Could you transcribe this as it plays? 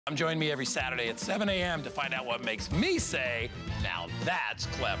Join me every Saturday at 7 a.m. to find out what makes me say, now that's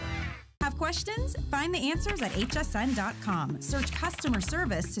clever. Have questions? Find the answers at hsn.com. Search customer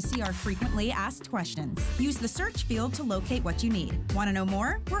service to see our frequently asked questions. Use the search field to locate what you need. Want to know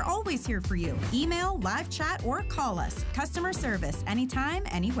more? We're always here for you. Email, live chat, or call us. Customer service, anytime,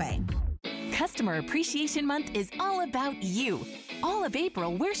 anyway. Customer Appreciation Month is all about you. All of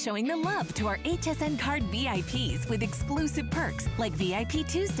April, we're showing the love to our HSN card VIPs with exclusive perks like VIP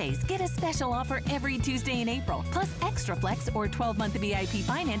Tuesdays. Get a special offer every Tuesday in April, plus Extra Flex or 12-month VIP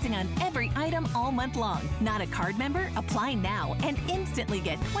financing on every item all month long. Not a card member? Apply now and instantly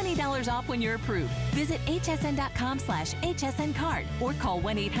get $20 off when you're approved. Visit hsn.com/HSN card or call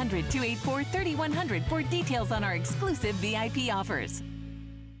 1-800-284-3100 for details on our exclusive VIP offers.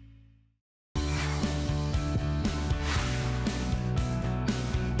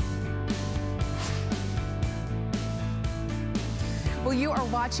 Well, you are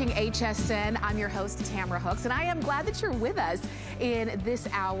watching HSN. I'm your host, Tamara Hooks, and I am glad that you're with us in this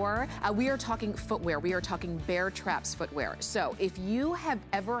hour. We are talking footwear. We are talking Baretraps Footwear. So if you have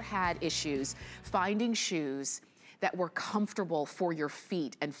ever had issues finding shoes that were comfortable for your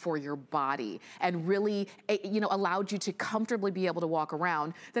feet and for your body and really, allowed you to comfortably be able to walk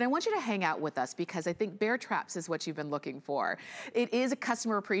around, then I want you to hang out with us because I think Baretraps is what you've been looking for. It is a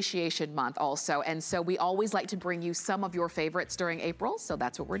Customer Appreciation Month also, and so we always like to bring you some of your favorites during April, so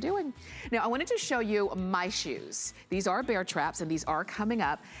that's what we're doing. Now, I wanted to show you my shoes. These are Baretraps, and these are coming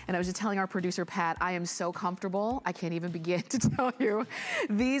up, and I was just telling our producer, Pat, I am so comfortable, I can't even begin to tell you.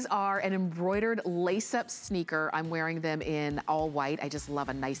 These are an embroidered lace-up sneaker. I'm wearing them in all white. I just love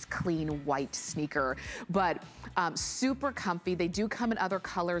a nice clean white sneaker, but super comfy. They do come in other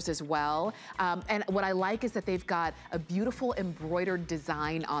colors as well. And what I like is that they've got a beautiful embroidered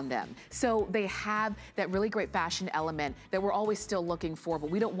design on them. So they have that really great fashion element that we're always still looking for, but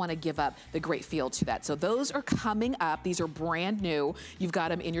we don't want to give up the great feel to that. So those are coming up. These are brand new. You've got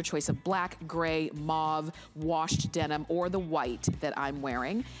them in your choice of black, gray, mauve, washed denim, or the white that I'm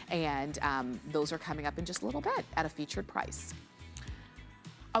wearing. And those are coming up in just a little bit at a featured price.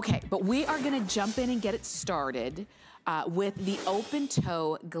 Okay, but we are gonna jump in and get it started with the open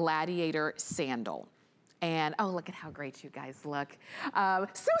toe Gladiator sandal. And oh, look at how great you guys look.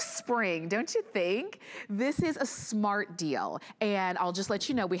 So spring, don't you think? This is a smart deal. And I'll just let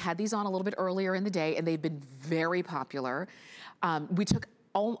you know, we had these on a little bit earlier in the day and they've been very popular. We took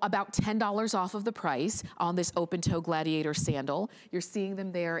about $10 off of the price on this open toe Gladiator sandal. You're seeing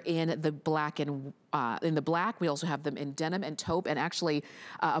them there in the black and in the black. We also have them in denim and taupe, and actually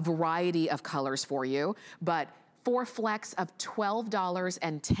a variety of colors for you. But 4 flex of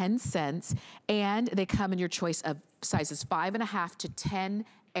 $12.10, and they come in your choice of sizes 5.5 to 10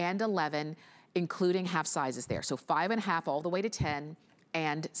 and 11, including half sizes there. So 5.5 all the way to 10.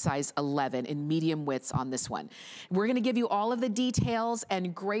 And size 11 in medium widths on this one. We're gonna give you all of the details,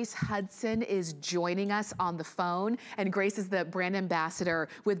 and Grace Hudson is joining us on the phone, and Grace is the brand ambassador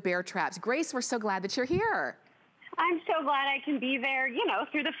with Baretraps. Grace, we're so glad that you're here. I'm so glad I can be there,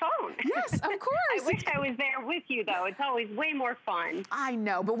 through the phone. Yes, of course. I wish I was there with you, though. It's always way more fun. I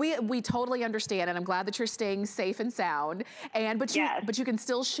know, but we totally understand, and I'm glad that you're staying safe and sound. But you can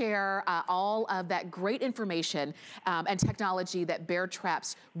still share all of that great information and technology that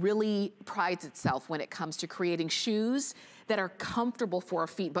Baretraps really prides itself when it comes to creating shoes that are comfortable for our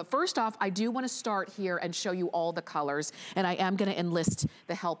feet. But first off, I do want to start here and show you all the colors, and I am going to enlist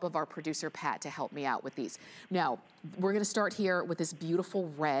the help of our producer, Pat, to help me out with these. Now, we're going to start here with this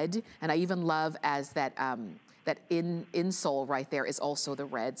beautiful red, and I even love as that insole right there is also the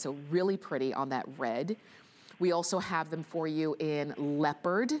red, so really pretty on that red. We also have them for you in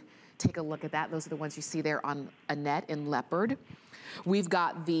leopard. Take a look at that. Those are the ones you see there on Annette in leopard. We've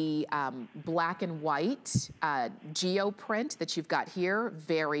got the black and white geo print that you've got here,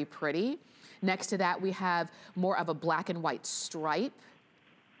 very pretty. Next to that, we have more of a black and white stripe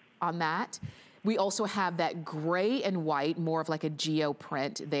on that. We also have that gray and white, more of like a geo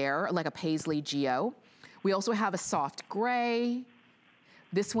print there, like a paisley geo. We also have a soft gray.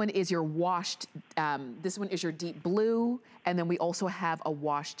 This one is your washed, this one is your deep blue, and then we also have a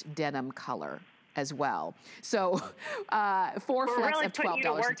washed denim color as well. So 4 flex really of $12.10. Putting you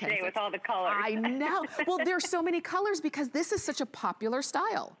to work today with all the colors. I know. Well, there's so many colors because this is such a popular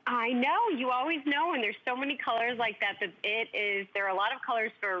style. I know. You always know when there's so many colors like that, there are a lot of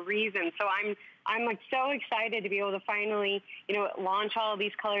colors for a reason. So I'm like so excited to be able to finally, launch all of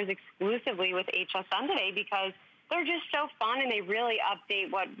these colors exclusively with HSN today because they're just so fun and they really update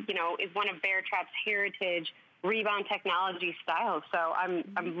what, is one of Baretraps' heritage rebound technology styles. So I'm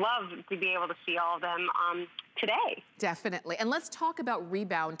love to be able to see all of them. today. Definitely. And let's talk about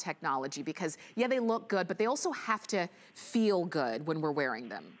rebound technology, because yeah, they look good, but they also have to feel good when we're wearing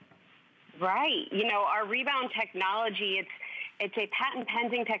them. Right. You know, our rebound technology, it's a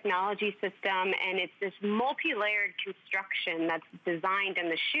patent-pending technology system, and it's this multi-layered construction that's designed in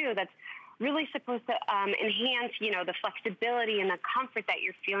the shoe that's really supposed to enhance, you know, the flexibility and the comfort that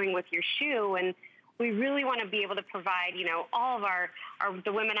you're feeling with your shoe. And we really want to be able to provide, you know, all of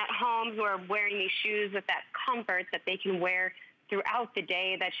the women at home who are wearing these shoes with that comfort that they can wear throughout the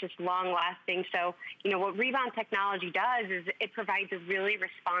day that's just long-lasting. So, you know, what rebound technology does is it provides a really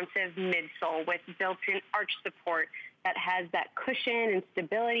responsive midsole with built-in arch support that has that cushion and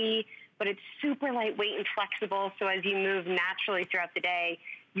stability, but it's super lightweight and flexible. So as you move naturally throughout the day,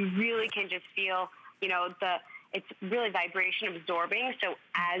 you really can just feel, you know, it's really vibration absorbing. So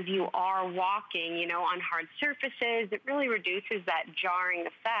as you are walking, you know, on hard surfaces, it really reduces that jarring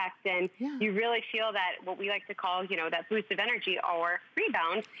effect. And you really feel that, what we like to call, you know, that boost of energy or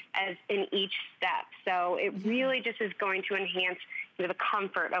rebound as in each step. So it really just is going to enhance, you know, the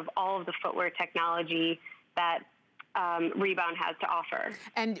comfort of all of the footwear technology that Rebound has to offer.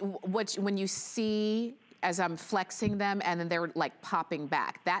 And when you see, as I'm flexing them and then they're like popping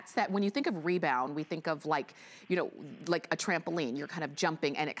back, that's that, when you think of Rebound, we think of like, you know, like a trampoline, you're kind of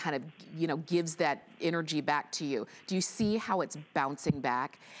jumping and it kind of, you know, gives that energy back to you. Do you see how it's bouncing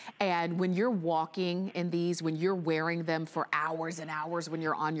back? And when you're walking in these, when you're wearing them for hours and hours, when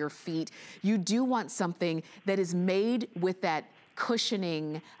you're on your feet, you do want something that is made with that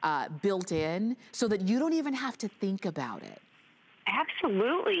cushioning built in so that you don't even have to think about it.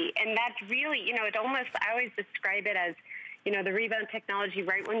 Absolutely. And that's really, you know, it almost, I always describe it as, you know, the Rebound technology,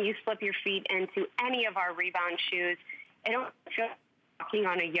 right when you slip your feet into any of our Rebound shoes, it don't feel like walking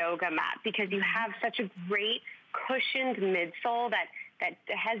on a yoga mat, because you have such a great cushioned midsole that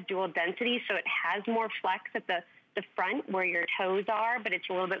has dual density. So it has more flex at the front where your toes are, but it's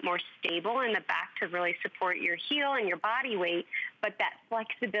a little bit more stable in the back to really support your heel and your body weight. But that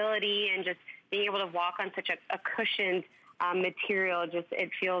flexibility and just being able to walk on such a cushioned material, just, it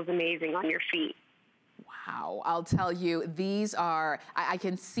feels amazing on your feet. Wow, I'll tell you, these are, I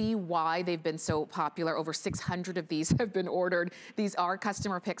can see why they've been so popular. Over 600 of these have been ordered. These are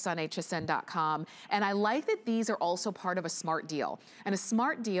customer picks on hsn.com. And I like that these are also part of a smart deal. And a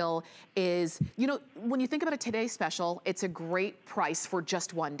smart deal is, you know, when you think about a Today Special, it's a great price for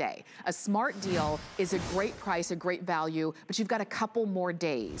just one day. A smart deal is a great price, a great value, but you've got a couple more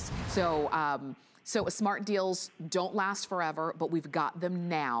days. So smart deals don't last forever, but we've got them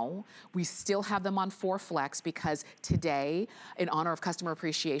now. We still have them on 4 Flex because today, in honor of customer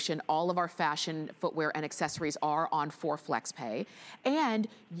appreciation, all of our fashion, footwear, and accessories are on 4 Flex Pay. And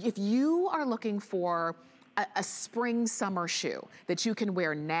if you are looking for a spring summer shoe that you can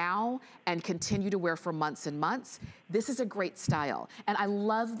wear now and continue to wear for months and months, this is a great style. And I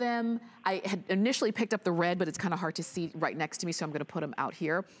love them. I had initially picked up the red, but it's kind of hard to see right next to me, so I'm gonna put them out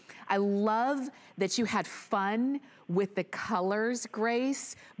here. I love that you had fun with the colors,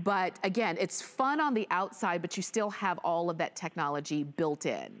 Grace, but again, it's fun on the outside, but you still have all of that technology built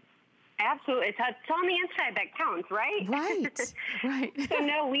in. Absolutely. It's on the inside that counts, right? Right, right. So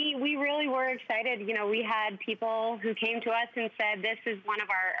no, we really were excited. You know, we had people who came to us and said, this is one of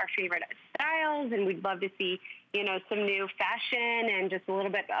our favorite styles, and we'd love to see, you know, some new fashion and just a little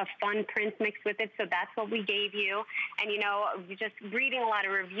bit of fun prints mixed with it. So that's what we gave you. And, you know, just reading a lot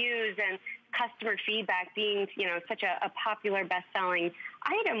of reviews and customer feedback being, you know, such a popular best-selling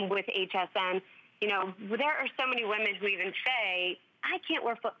item with HSN, you know, there are so many women who even say, I can't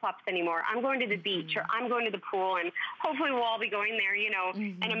wear flip-flops anymore. I'm going to the beach, or I'm going to the pool, and hopefully we'll all be going there, you know,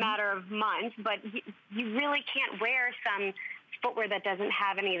 in a matter of months. But you really can't wear some footwear that doesn't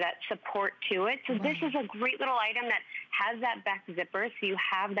have any of that support to it. So this is a great little item that has that back zipper, so you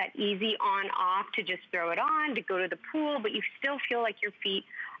have that easy on-off to just throw it on, to go to the pool, but you still feel like your feet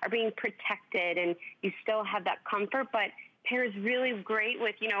are being protected, and you still have that comfort, but pairs really great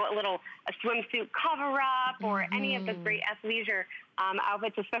with, you know, a swimsuit cover-up or any of the great athleisure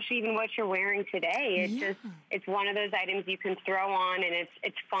outfits, especially even what you're wearing today. It's it's one of those items you can throw on, and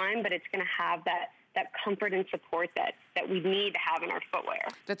it's fun, but it's going to have that comfort and support that we need to have in our footwear.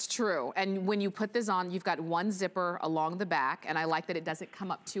 That's true. And when you put this on, you've got one zipper along the back, and I like that it doesn't come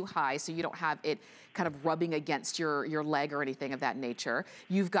up too high, so you don't have it kind of rubbing against your leg or anything of that nature.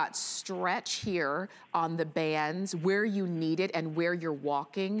 You've got stretch here on the bands where you need it and where you're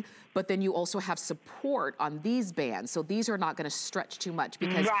walking, but then you also have support on these bands, so these are not going to stretch too much,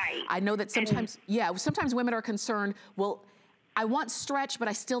 because I know that sometimes, sometimes women are concerned, well, I want stretch, but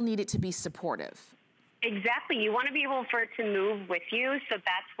I still need it to be supportive. Exactly. You want to be able for it to move with you. So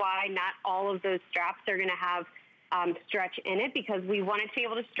that's why not all of those straps are going to have stretch in it, because we want it to be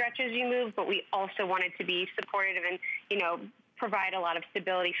able to stretch as you move, but we also want it to be supportive and, you know, provide a lot of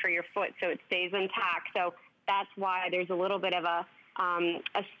stability for your foot so it stays intact. So that's why there's a little bit of a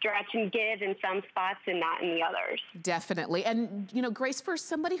stretch and give in some spots and not in the others. Definitely. And, you know, Grace, for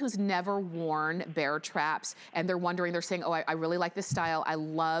somebody who's never worn Baretraps and they're wondering, they're saying, oh, I really like this style. I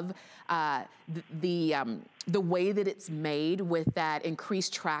love the way that it's made with that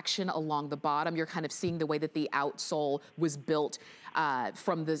increased traction along the bottom. You're kind of seeing the way that the outsole was built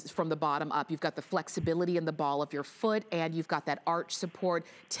from the bottom up. You've got the flexibility in the ball of your foot, and you've got that arch support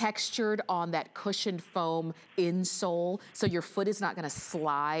textured on that cushioned foam insole, so your foot is not gonna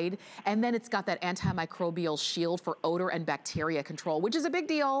slide. And then it's got that antimicrobial shield for odor and bacteria control, which is a big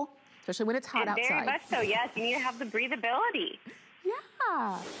deal, especially when it's hot outside. Very much so, yes. You need to have the breathability.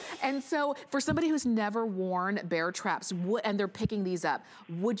 Yeah. And so for somebody who's never worn Baretraps and they're picking these up,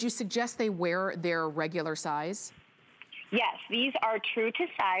 would you suggest they wear their regular size? Yes, these are true to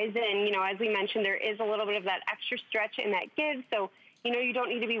size. And, you know, as we mentioned, there is a little bit of that extra stretch and that give. So, you know, you don't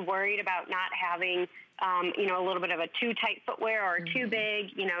need to be worried about not having, you know, a little bit of a too tight footwear or too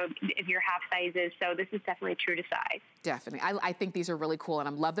big, you know, if your half sizes. So this is definitely true to size. Definitely. I think these are really cool. And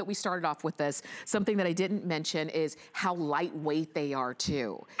I love that we started off with this. Something that I didn't mention is how lightweight they are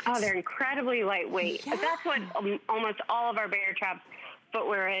too. Oh, they're incredibly lightweight. Yeah. That's what almost all of our Baretraps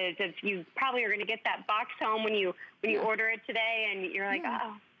footwear is. You probably are going to get that box home when you order it today, and you're like,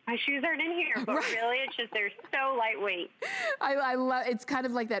 oh, my shoes aren't in here, but really it's just they're so lightweight. I love, it's kind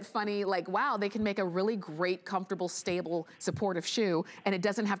of like that funny, like, wow, they can make a really great, comfortable, stable, supportive shoe, and it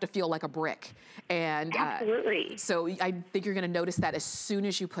doesn't have to feel like a brick. And absolutely. So I think you're going to notice that as soon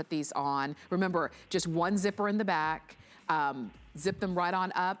as you put these on. Remember, just one zipper in the back, zip them right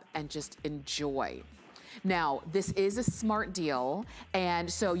on up, and just enjoy. Now, this is a smart deal,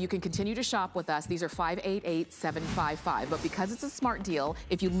 and so you can continue to shop with us. These are 588-755, but because it's a smart deal,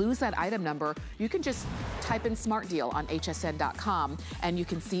 if you lose that item number, you can just type in smart deal on hsn.com, and you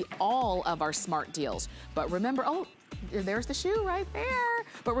can see all of our smart deals. But remember, oh, there's the shoe right there.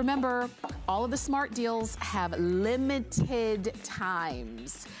 But remember, all of the smart deals have limited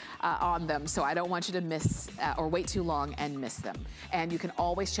times on them, so I don't want you to miss or wait too long and miss them. And you can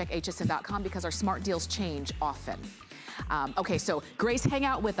always check hsn.com because our smart deals change often. Okay, so Grace, hang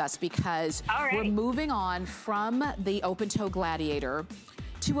out with us because we're moving on from the open-toe Gladiator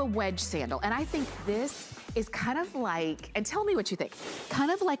to a wedge sandal. And I think this is kind of like, and tell me what you think,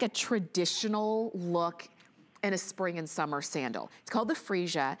 kind of like a traditional look in a spring and summer sandal. It's called the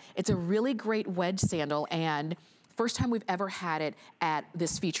Frisia. It's a really great wedge sandal, and first time we've ever had it at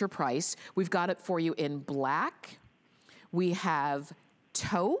this feature price. We've got it for you in black. We have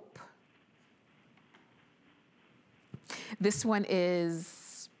taupe. This one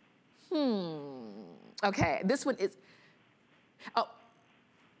is, okay, this one is, oh,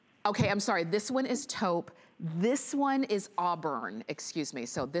 okay, I'm sorry, this one is taupe. This one is auburn, excuse me.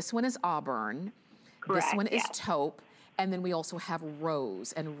 So this one is auburn. Correct, this one is taupe. And then we also have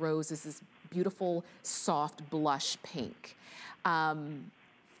rose, and rose is this beautiful, soft blush pink. 4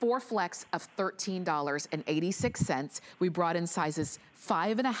 flex of $13.86. We brought in sizes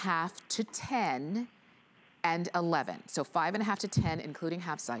 5.5 to 10 and 11. So 5.5 to 10, including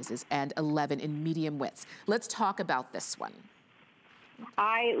half sizes, and 11 in medium widths. Let's talk about this one.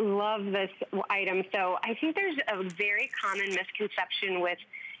 I love this item. So I think there's a very common misconception with,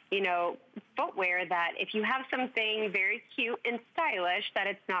 you know, footwear that if you have something very cute and stylish, that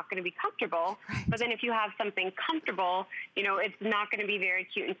it's not going to be comfortable. Right. But then if you have something comfortable, you know, it's not going to be very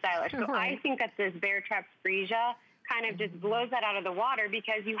cute and stylish. So I think that this Baretraps Frisia kind of just blows that out of the water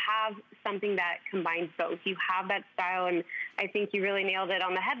because you have something that combines both. You have that style, and I think you really nailed it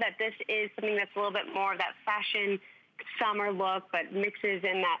on the head that this is something that's a little bit more of that fashion summer look, but mixes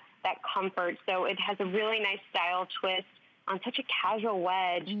in that comfort. So it has a really nice style twist on such a casual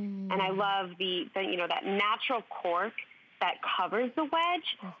wedge, and I love the you know, that natural cork that covers the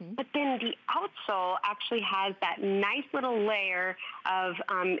wedge, but then the outsole actually has that nice little layer of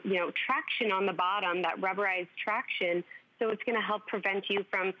you know, traction on the bottom, that rubberized traction. So it's going to help prevent you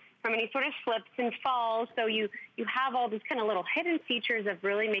from any sort of slips and falls. So you have all these kind of little hidden features of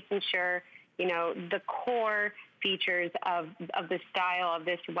really making sure, you know, the core features of the style of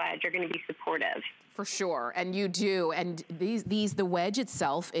this wedge are going to be supportive. For sure, and you do. And the wedge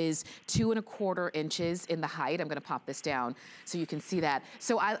itself is 2¼ inches in the height. I'm gonna pop this down so you can see that.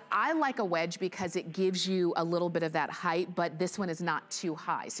 So I like a wedge because it gives you a little bit of that height, but this one is not too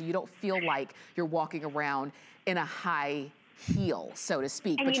high. So you don't feel like you're walking around in a high heel, so to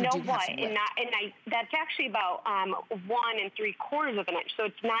speak. And but you know do have what? some width. That's actually about 1 3/4 of an inch, so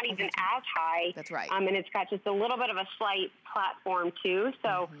it's not even as high. That's right. And it's got just a little bit of a slight platform too.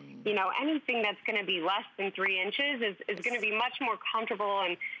 So you know, anything that's going to be less than 3 inches is going to be much more comfortable,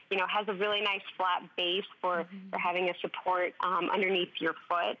 and you know, has a really nice flat base for having a support underneath your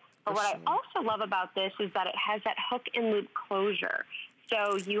foot. But what I also love about this is that it has that hook and loop closure.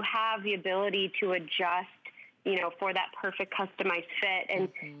 So you have the ability to adjust, you know, for that perfect customized fit. And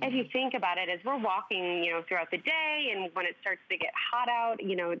if you think about it, as we're walking, you know, throughout the day, and when it starts to get hot out,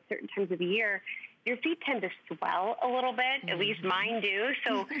 you know, at certain times of the year, your feet tend to swell a little bit, at least mine do.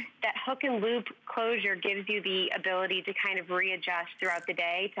 So that hook and loop closure gives you the ability to kind of readjust throughout the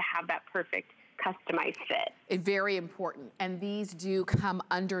day to have that perfect customized fit. Very important. And these do come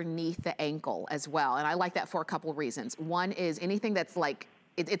underneath the ankle as well. And I like that for a couple of reasons. One is anything that's like,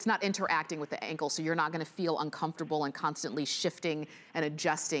 it's not interacting with the ankle, so you're not gonna feel uncomfortable and constantly shifting and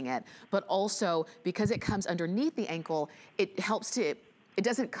adjusting it. But also, because it comes underneath the ankle, it helps to, it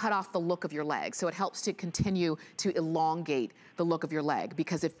doesn't cut off the look of your leg. So it helps to continue to elongate the look of your leg.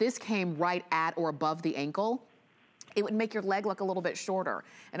 Because if this came right at or above the ankle, it would make your leg look a little bit shorter.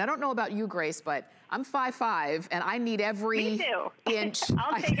 And I don't know about you, Grace, but I'm 5'5", and I need every inch.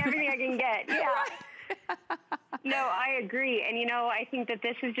 I'll take everything I can get, yeah. No, I agree. And, you know, I think that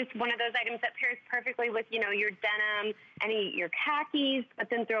this is just one of those items that pairs perfectly with, you know, your denim, your khakis, but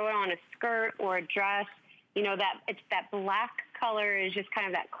then throw it on a skirt or a dress. You know, that it's that black color is just kind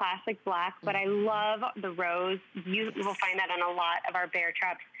of that classic black, but I love the rose. You will find that on a lot of our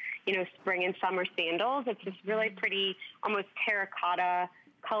Baretraps, you know, spring and summer sandals. It's this really pretty, almost terracotta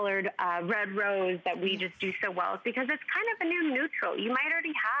colored red rose that we just do so well. It's because it's kind of a new neutral. You might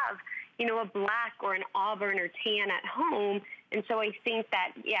already have, you know, a black or an auburn or tan at home. And so I think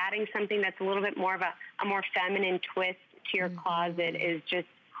that adding something that's a little bit more of a more feminine twist to your closet is just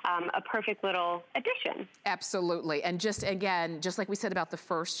a perfect little addition. Absolutely. And just, again, just like we said about the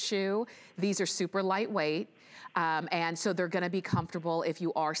first shoe, these are super lightweight. And so they're gonna be comfortable if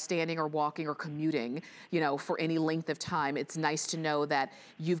you are standing or walking or commuting, you know, for any length of time. It's nice to know that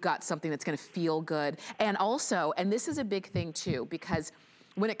you've got something that's gonna feel good. And also, and this is a big thing too, because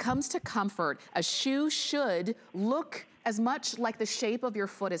when it comes to comfort, a shoe should look as much like the shape of your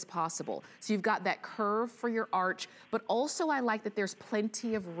foot as possible. So you've got that curve for your arch, but also I like that there's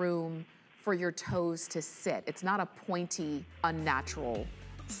plenty of room for your toes to sit. It's not a pointy, unnatural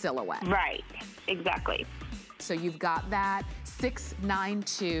silhouette. Right, exactly. So you've got that.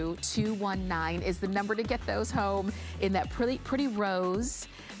 692-219 is the number to get those home in that pretty rose.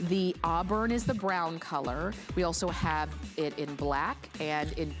 The auburn is the brown color. We also have it in black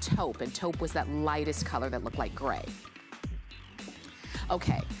and in taupe. And taupe was that lightest color that looked like gray.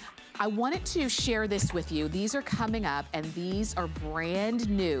 Okay, I wanted to share this with you. These are coming up, and these are brand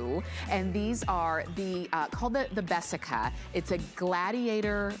new. And these are the called the Bessica. It's a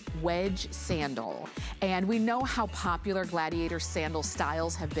gladiator wedge sandal. And we know how popular gladiator sandal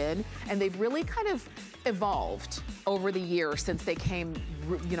styles have been, and they've really kind of evolved over the years since they came,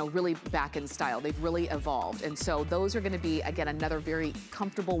 you know, really back in style. They've really evolved. And so those are gonna be, again, another very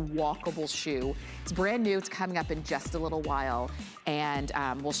comfortable, walkable shoe. It's brand new, it's coming up in just a little while, and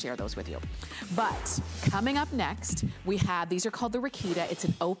we'll share those with you. But coming up next, we have, these are called the Rakita. It's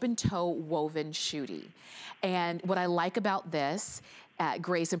an open toe woven shootie. And what I like about this,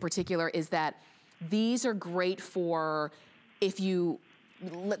 Grace in particular, is that these are great for if you,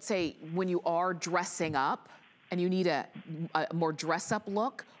 let's say when you are dressing up and you need a more dress up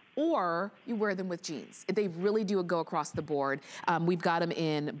look, or you wear them with jeans. They really do go across the board. We've got them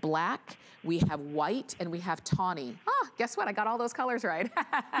in black, we have white, and we have tawny. Ah, guess what? I got all those colors right.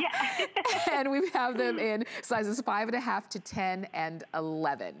 Yeah. And we have them in sizes 5.5 to 10 and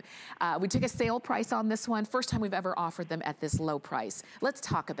 11. We took a sale price on this one. First time we've ever offered them at this low price. Let's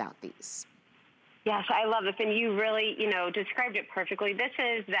talk about these. Yes, I love this, and you really, you know, described it perfectly. This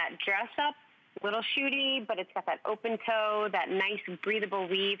is that dress-up little shootie, but it's got that open toe, that nice breathable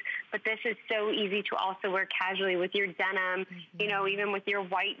weave. But this is so easy to also wear casually with your denim, you know, even with your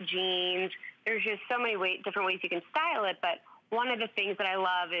white jeans. There's just so many different ways you can style it. But one of the things that I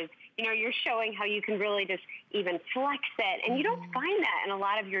love is, you know, you're showing how you can really just even flex it. And you don't find that in a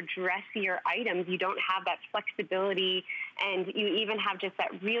lot of your dressier items. You don't have that flexibility, and you even have just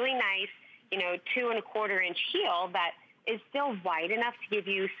that really nice, you know, 2 1/4 inch heel that is still wide enough to give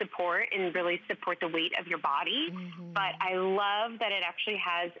you support and really support the weight of your body. But I love that it actually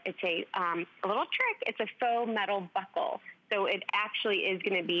has, it's a little trick. It's a faux metal buckle. So it actually is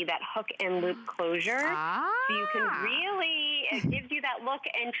going to be that hook and loop closure. So you can really, it gives you that look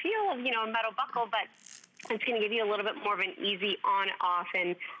and feel of, you know, a metal buckle, but It's going to give you a little bit more of an easy on-off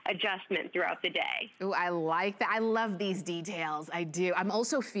and adjustment throughout the day. Oh, I like that. I love these details. I do. I'm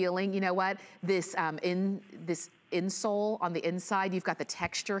also feeling, you know what, this insole on the inside, you've got the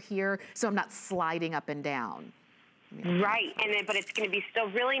texture here, so I'm not sliding up and down. Right, but it's going to be still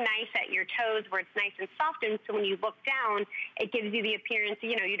really nice at your toes where it's nice and soft, and so when you look down, it gives you the appearance,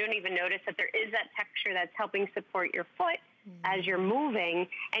 you know, you don't even notice that there is that texture that's helping support your foot as you're moving.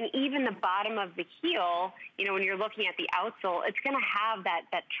 And even the bottom of the heel, you know, when you're looking at the outsole, it's going to have that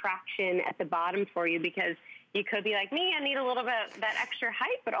traction at the bottom for you, because you could be like me, I need a little bit of that extra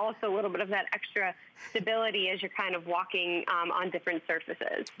height, but also a little bit of that extra stability as you're kind of walking on different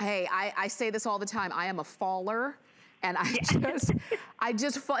surfaces. Hey, I say this all the time. I am a faller. And I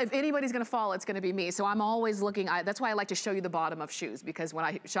just fall. If anybody's gonna fall, it's gonna be me. So I'm always looking, that's why I like to show you the bottom of shoes, because when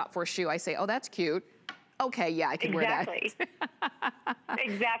I shop for a shoe, I say, oh, that's cute. Okay, yeah, I can wear that.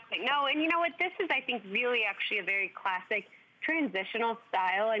 Exactly. No, and you know what? This is, I think, really actually a very classic transitional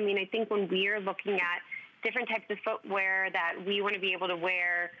style. I mean, I think when we are looking at different types of footwear that we want to be able to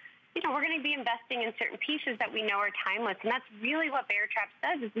wear, you know, we're going to be investing in certain pieces that we know are timeless. And that's really what Baretraps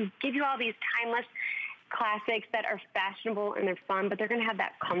does, is we give you all these timeless classics that are fashionable and they're fun, but they're going to have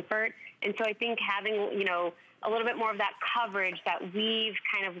that comfort. And so I think having, you know, a little bit more of that coverage, that weave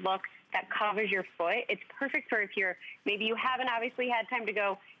kind of look that covers your foot, it's perfect for if you're, maybe you haven't obviously had time to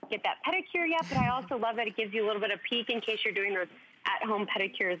go get that pedicure yet, but I also love that it gives you a little bit of peek in case you're doing those at-home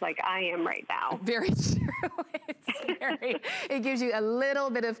pedicures like I am right now. Very true. It gives you a little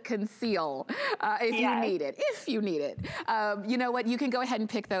bit of conceal if you need it. If you need it. You know what? You can go ahead and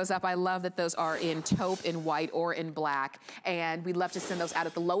pick those up. I love that those are in taupe, in white, or in black. And we'd love to send those out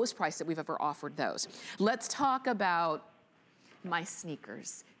at the lowest price that we've ever offered those. Let's talk about my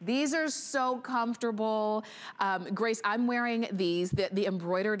sneakers. These are so comfortable. Grace, I'm wearing these, the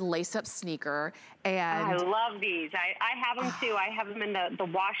embroidered lace-up sneaker. And I love these. I have them too. I have them in the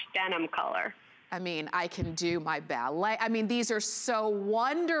washed denim color. I mean, I can do my ballet. I mean, these are so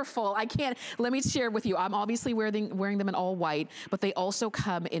wonderful. I can't, let me share with you. I'm obviously wearing them in all white, but they also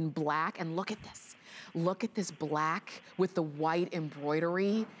come in black. And look at this. Look at this black with the white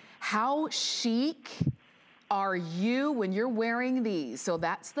embroidery. How chic are you when you're wearing these? So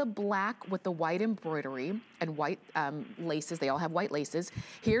that's the black with the white embroidery and white laces. They all have white laces.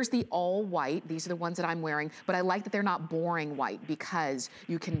 Here's the all white. These are the ones that I'm wearing, but I like that they're not boring white because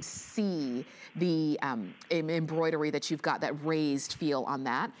you can see the embroidery that you've got, that raised feel on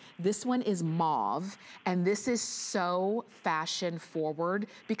that. This one is mauve, and this is so fashion forward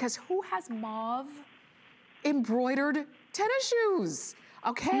because who has mauve embroidered tennis shoes?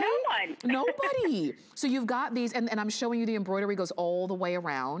 Okay? No one. Nobody. So you've got these, and I'm showing you the embroidery goes all the way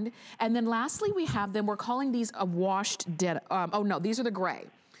around. And then lastly, we have them, we're calling these a washed denim. Oh no, these are the gray.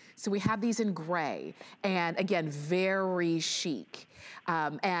 So we have these in gray. And again, very chic.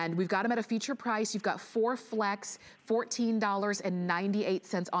 And we've got them at a feature price. You've got 4 flex,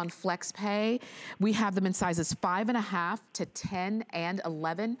 $14.98 on flex pay. We have them in sizes 5.5 to 10 and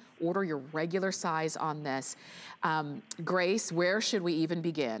 11. Order your regular size on this. Grace, where should we even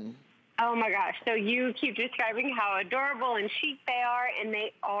begin? Oh my gosh. So you keep describing how adorable and chic they are, and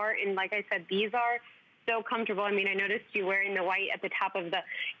they are, and like I said, these are so comfortable. I mean, I noticed you wearing the white at the top of the,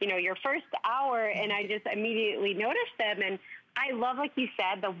 you know, your first hour, and I just immediately noticed them. And I love, like you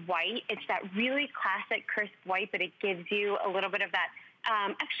said, the white. It's that really classic crisp white, but it gives you a little bit of that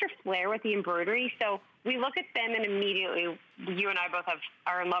extra flair with the embroidery. So we look at them and immediately you and I both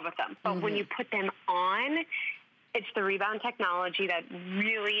are in love with them. But when you put them on, it's the rebound technology that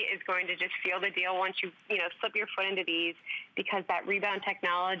really is going to just seal the deal once you slip your foot into these, because that rebound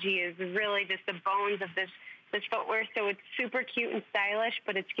technology is really just the bones of this footwear. So it's super cute and stylish,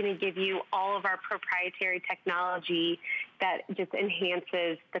 but it's going to give you all of our proprietary technology that just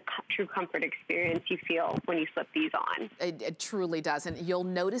enhances the true comfort experience you feel when you slip these on. It truly does, and you'll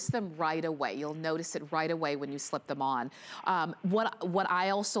notice them right away. You'll notice it right away when you slip them on. What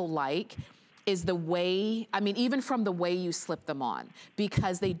I also like is the way, I mean, even from the way you slip them on,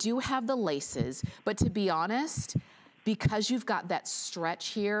 because they do have the laces, but to be honest, because you've got that stretch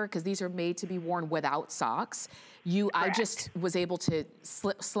here, because these are made to be worn without socks, I just was able to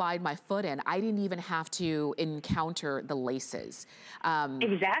slide my foot in. I didn't even have to encounter the laces.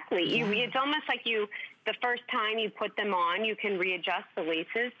 Exactly. It's almost like the first time you put them on, you can readjust the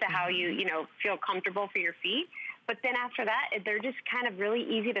laces to how you feel comfortable for your feet. But then after that, they're just kind of really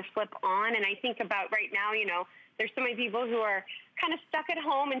easy to slip on. And I think about right now, there's so many people who are kind of stuck at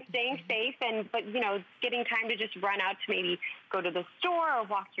home and staying safe, but getting time to just run out to maybe go to the store or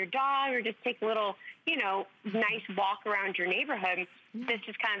walk your dog or just take a little, nice walk around your neighborhood. this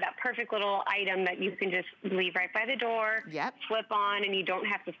is kind of that perfect little item that you can just leave right by the door, slip on, and you don't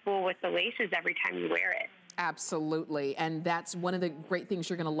have to fool with the laces every time you wear it. Absolutely, and that's one of the great things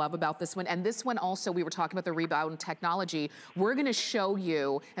you're gonna love about this one. And this one also, we were talking about the rebound technology. We're gonna show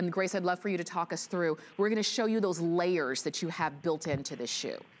you, and Grace, I'd love for you to talk us through, we're gonna show you those layers that you have built into this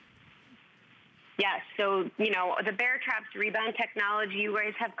shoe. Yes, so, you know, the Baretraps rebound technology you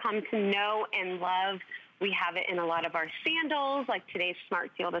guys have come to know and love. We have it in a lot of our sandals, like today's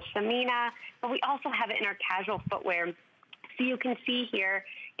Smart Seal to Samina, but we also have it in our casual footwear. So you can see here,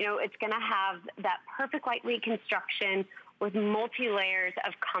 you know, it's going to have that perfect lightweight construction with multi-layers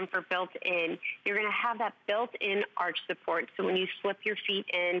of comfort built in. You're going to have that built-in arch support. So when you slip your feet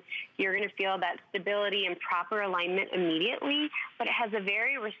in, you're going to feel that stability and proper alignment immediately, but it has a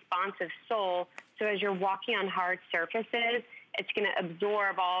very responsive sole. So as you're walking on hard surfaces, it's going to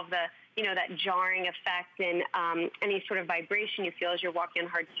absorb all of the, you know, that jarring effect and any sort of vibration you feel as you're walking on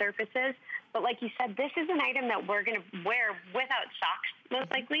hard surfaces. But like you said, this is an item that we're going to wear without socks,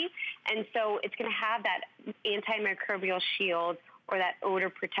 most likely. And so it's going to have that antimicrobial shield or that odor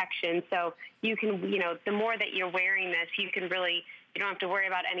protection. So you can, you know, the more that you're wearing this, you can really, you don't have to worry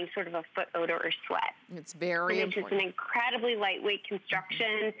about any sort of a foot odor or sweat. It's very important. It's just an incredibly lightweight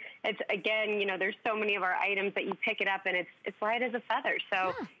construction. It's, again, you know, there's so many of our items that you pick it up and it's light as a feather.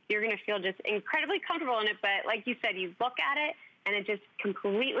 So you're going to feel just incredibly comfortable in it. But like you said, you look at it and it just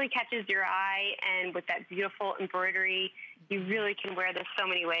completely catches your eye. And with that beautiful embroidery, you really can wear this so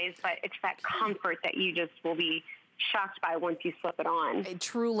many ways. But it's that comfort that you just will be shocked by once you slip it on. It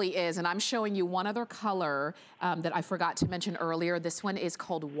truly is. And I'm showing you one other color that I forgot to mention earlier. This one is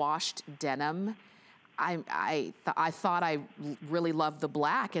called washed denim. I thought I really loved the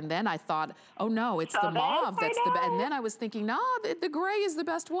black, and then I thought, oh no, it's the mauve that's the best. And then I was thinking, no, the gray is the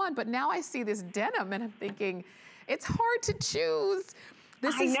best one. But now I see this denim, and I'm thinking, it's hard to choose.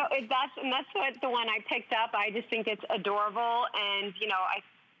 I know, that's what the one I picked up. I just think it's adorable, and you know,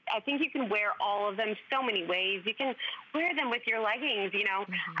 I think you can wear all of them so many ways. You can wear them with your leggings, you know.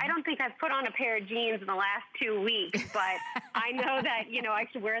 I don't think I've put on a pair of jeans in the last 2 weeks, but I know that, you know, I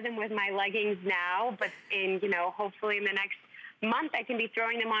should wear them with my leggings now, but in, you know, hopefully in the next month I can be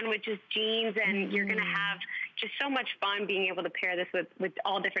throwing them on with just jeans, and you're going to have just so much fun being able to pair this with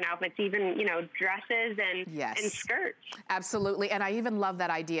all different outfits, even, you know, dresses and skirts. Absolutely. And I even love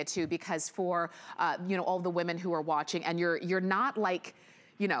that idea too, because for, you know, all the women who are watching, and you're not like,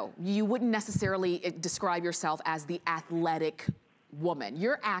 you know, you wouldn't necessarily describe yourself as the athletic woman.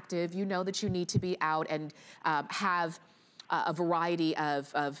 You're active, you know that you need to be out and have a variety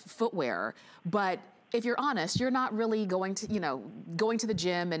of footwear, but if you're honest, you're not really going to, you know, going to the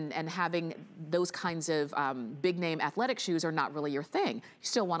gym and having those kinds of big name athletic shoes are not really your thing. You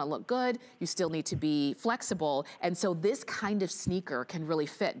still want to look good. You still need to be flexible. And so this kind of sneaker can really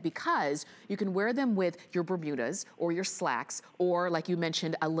fit because you can wear them with your Bermudas or your slacks, or like you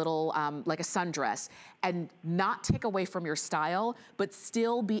mentioned, a little, like a sundress, and not take away from your style, but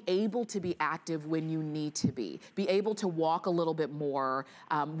still be able to be active when you need to be able to walk a little bit more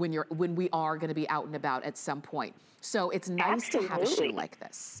when we are going to be out and about at some point. So it's nice to have a shoe like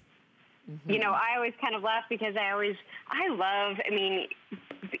this. You know, I always kind of laugh because I love, I mean,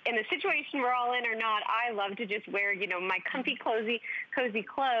 in the situation we're all in or not, I love to just wear, you know, my comfy, cozy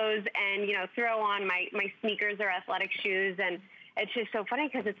clothes and, you know, throw on my sneakers or athletic shoes. And it's just so funny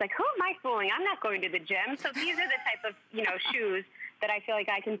because it's like, who am I fooling? I'm not going to the gym. So these are the type of, you know, shoes that I feel like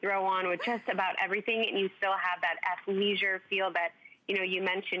I can throw on with just about everything, and you still have that athleisure feel that, you know, you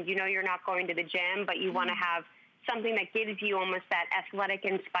mentioned, you know, you're not going to the gym, but you want to have something that gives you almost that athletic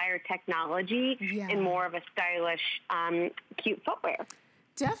inspired technology and more of a stylish, cute footwear.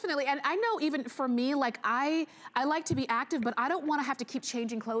 Definitely. And I know even for me, like I like to be active, but I don't want to have to keep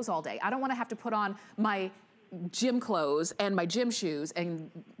changing clothes all day. I don't want to have to put on my gym clothes and my gym shoes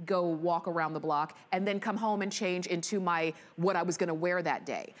and go walk around the block and then come home and change into what I was going to wear that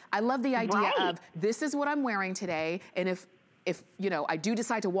day. I love the idea of this is what I'm wearing today, and if you know, I do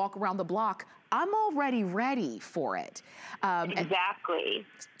decide to walk around the block, I'm already ready for it. Exactly.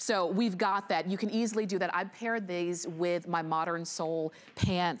 So we've got that. You can easily do that. I paired these with my Modern Soul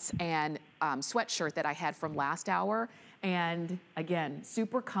pants and sweatshirt that I had from last hour. And again,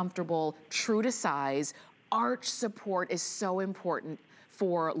 super comfortable, true to size. Arch support is so important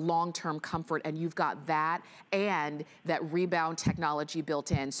for long-term comfort, and you've got that and that rebound technology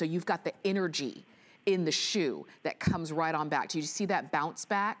built in. So you've got the energy in the shoe that comes right on back. Do you see that bounce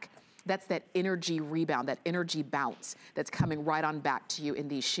back? That's that energy rebound, that energy bounce that's coming right on back to you in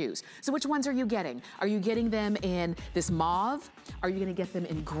these shoes. So which ones are you getting? Are you getting them in this mauve? Are you gonna get them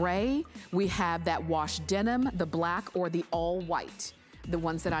in gray? We have that wash denim, the black, or the all white. the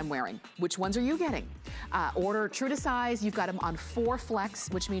ones that I'm wearing. Which ones are you getting? Order true to size. You've got them on 4 flex,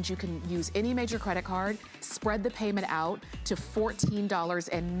 which means you can use any major credit card, spread the payment out to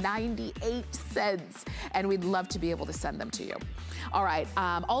 $14.98. And we'd love to be able to send them to you. All right,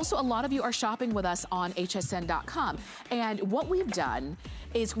 also a lot of you are shopping with us on hsn.com. And what we've done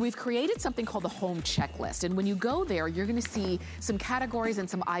is we've created something called the home checklist. And when you go there, you're gonna see some categories and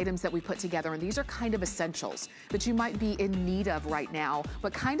some items that we put together. And these are kind of essentials that you might be in need of right now,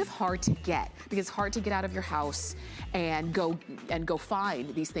 but kind of hard to get because it's hard to get out of your house and go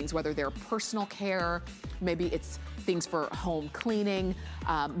find these things, whether they're personal care, maybe it's things for home cleaning,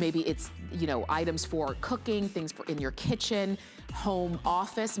 maybe it's, you know, items for cooking, things for in your kitchen, home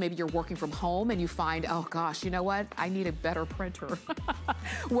office. Maybe you're working from home and you find, oh gosh, you know what? I need a better printer.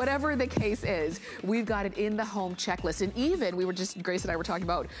 Whatever the case is, we've got it in the home checklist. And even, Grace and I were talking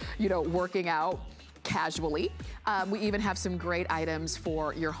about, you know, working out casually. We even have some great items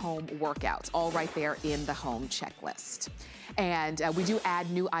for your home workouts, all right there in the home checklist. And we do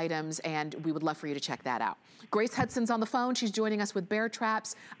add new items, and we would love for you to check that out. Grace Hudson's on the phone. She's joining us with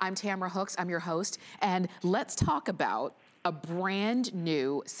Baretraps. I'm Tamara Hooks. I'm your host. And let's talk about a brand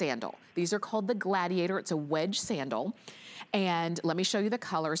new sandal. These are called the Gladiator. It's a wedge sandal. And let me show you the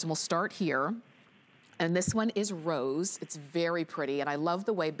colors, and we'll start here. And this one is rose. It's very pretty, and I love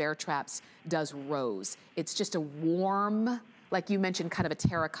the way Baretraps does rose. It's just a warm, like you mentioned, kind of a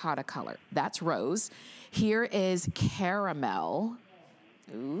terracotta color. That's rose. Here is caramel.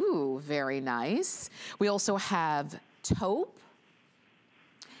 Ooh, very nice. We also have taupe.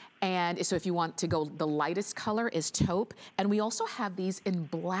 And so if you want to go, the lightest color is taupe. And we also have these in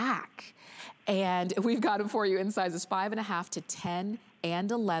black. And we've got them for you in sizes 5.5 to 10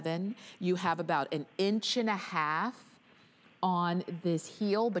 and 11. You have about 1.5 inches on this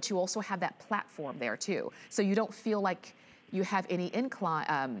heel, but you also have that platform there too. So you don't feel like you have any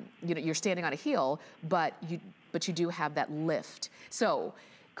incline, you know, you're standing on a heel, but you do have that lift. So,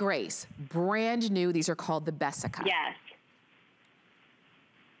 Grace, brand new, these are called the Bessica. Yes.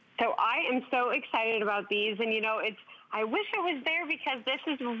 So I am so excited about these, and you know, I wish it was there because this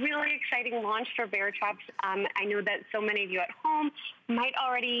is a really exciting launch for Baretraps. I know that so many of you at home might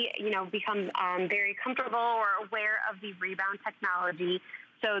already, you know, become very comfortable or aware of the rebound technology.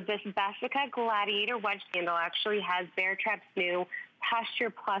 So this Bessica Gladiator wedge sandal actually has Baretraps' new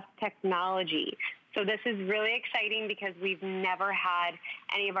Posture Plus technology. So this is really exciting because we've never had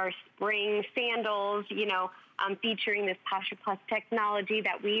any of our spring sandals, you know, featuring this Posture Plus technology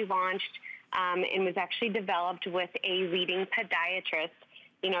that we launched and was actually developed with a leading podiatrist.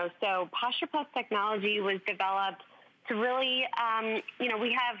 You know, so Posture Plus technology was developed to really, you know,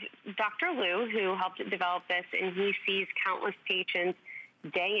 we have Dr. Lou who helped develop this, and he sees countless patients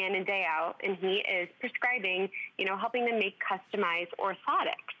day in and day out, and he is prescribing, you know, helping them make customized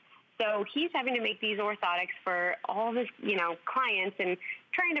orthotics. So he's having to make these orthotics for all his, you know, clients and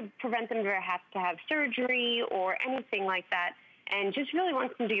trying to prevent them to have surgery or anything like that, and just really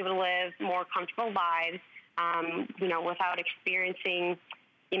wants them to be able to live more comfortable lives, you know, without experiencing,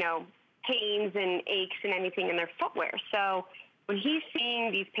 you know, pains and aches and anything in their footwear. So when he's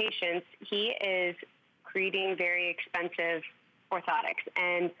seeing these patients, he is creating very expensive orthotics,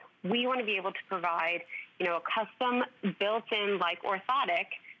 and we want to be able to provide, you know, a custom built-in like orthotic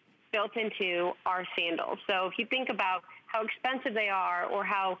built into our sandals. So if you think about how expensive they are or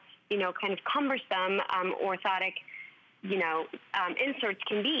how, you know, kind of cumbersome orthotic, you know, inserts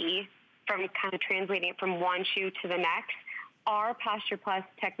can be from kind of translating it from one shoe to the next, our Posture Plus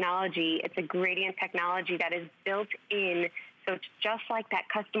technology, it's a gradient technology that is built in. So it's just like that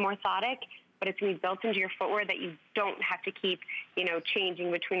custom orthotic, but it's going to be built into your footwear that you don't have to keep, you know,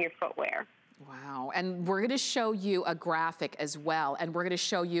 changing between your footwear. Wow, and we're gonna show you a graphic as well, and we're gonna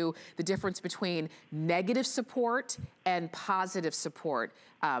show you the difference between negative support and positive support.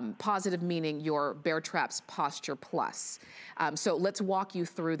 Positive meaning your Baretraps Posture Plus. So let's walk you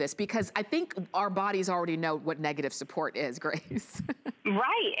through this, because I think our bodies already know what negative support is, Grace.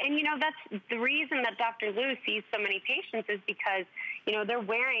 Right, and you know, that's the reason that Dr. Lou sees so many patients is because, you know, they're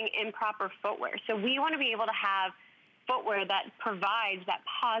wearing improper footwear. So we wanna be able to have footwear that provides that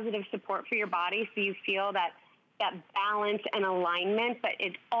positive support for your body, so you feel that balance and alignment, but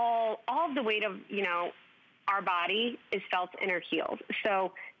it's all of the weight of, you know, our body is felt in our heels.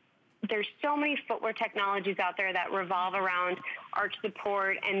 So there's so many footwear technologies out there that revolve around arch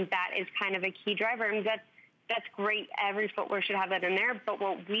support, and that is kind of a key driver. And that's that's great. Every footwear should have that in there. But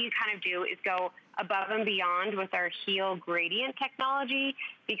what we kind of do is go above and beyond with our heel gradient technology,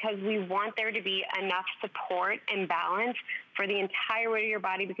 because we want there to be enough support and balance for the entire weight of your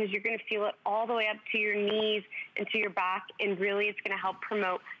body, because you're going to feel it all the way up to your knees and to your back. And really, it's going to help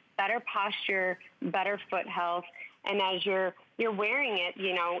promote better posture, better foot health. And as you're wearing it,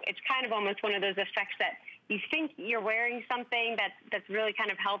 you know, it's kind of almost one of those effects that you think you're wearing something that's really kind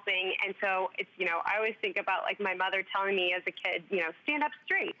of helping. And so it's, you know, I always think about like my mother telling me as a kid, you know, stand up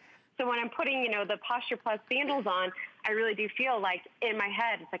straight. So when I'm putting, you know, the Posture Plus sandals on, I really do feel like in my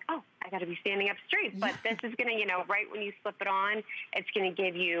head, it's like, oh, I got to be standing up straight. But this is going to, you know, right when you slip it on, it's going to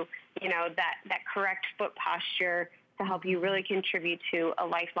give you, you know, that correct foot posture to help you really contribute to a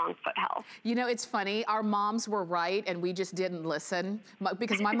lifelong foot health. You know, it's funny. Our moms were right, and we just didn't listen.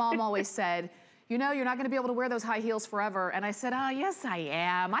 Because my mom always said, you know, you're not going to be able to wear those high heels forever. And I said, oh, yes, I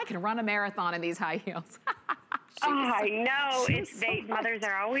am. I can run a marathon in these high heels. I know. Mothers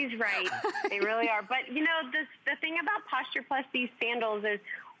are always right. They really are. But, you know, the thing about Posture Plus, these sandals, is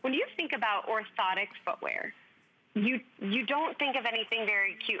when you think about orthotic footwear, you don't think of anything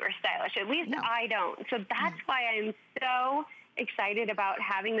very cute or stylish. At least I don't. So that's why I'm so excited about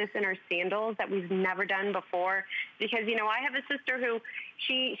having this in our sandals that we've never done before. Because, you know, I have a sister who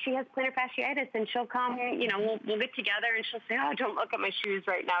she has plantar fasciitis, and she'll come, you know, we'll get together and she'll say, oh, don't look at my shoes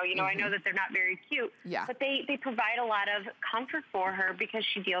right now. You know, I know that they're not very cute, but they provide a lot of comfort for her because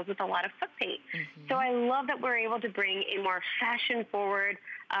she deals with a lot of foot pain. So I love that we're able to bring a more fashion forward,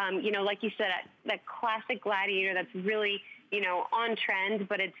 you know, like you said, that classic Gladiator that's really, you know, on trend,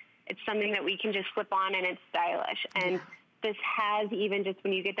 but it's something that we can just slip on and it's stylish. And this has, even just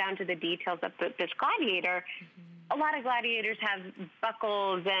when you get down to the details of this Gladiator, a lot of Gladiators have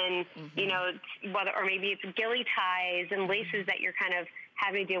buckles and, you know, or maybe it's ghillie ties and laces that you're kind of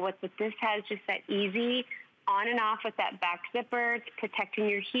having to deal with. But this has just that easy on and off with that back zipper. It's protecting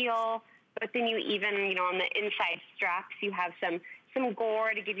your heel. But then you even, you know, on the inside straps, you have some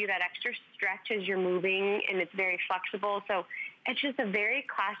gore to give you that extra stretch as you're moving, and it's very flexible. So it's just a very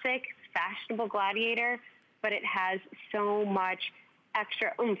classic, fashionable Gladiator, but it has so much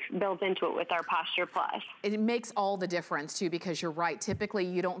extra oomph built into it with our Posture Plus. It makes all the difference too, because you're right. Typically,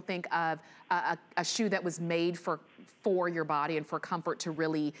 you don't think of a shoe that was made for your body and for comfort to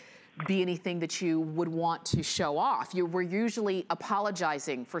really be anything that you would want to show off. We're usually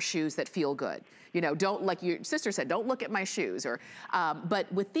apologizing for shoes that feel good. You know, don't, like your sister said, don't look at my shoes. Or,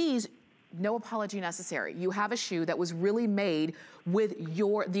 but with these, no apology necessary. You have a shoe that was really made with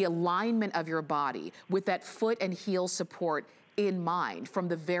the alignment of your body, with that foot and heel support in mind from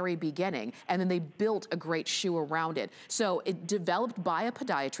the very beginning, and then they built a great shoe around it. So it developed by a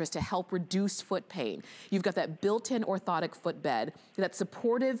podiatrist to help reduce foot pain. You've got that built-in orthotic footbed, that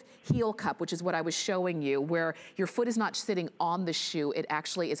supportive heel cup, which is what I was showing you, where your foot is not sitting on the shoe, it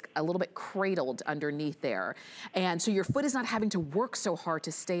actually is a little bit cradled underneath there. And so your foot is not having to work so hard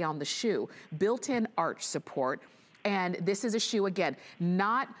to stay on the shoe. Built-in arch support. And this is a shoe, again,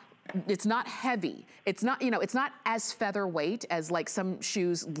 it's not heavy. It's not, you know, it's not as featherweight as like some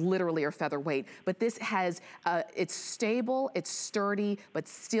shoes literally are featherweight, but this has, it's stable, it's sturdy, but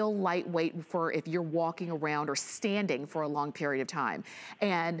still lightweight for if you're walking around or standing for a long period of time.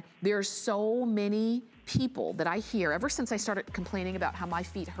 And there's so many people that I hear, ever since I started complaining about how my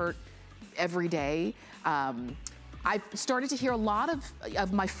feet hurt every day, I've started to hear a lot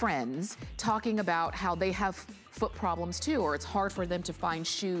of my friends talking about how they have foot problems too, or it's hard for them to find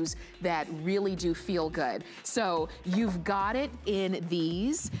shoes that really do feel good. So you've got it in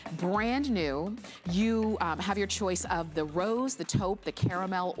these, brand new. You have your choice of the rose, the taupe, the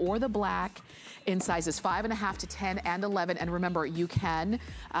caramel, or the black in sizes 5.5 to 10 and 11. And remember, you can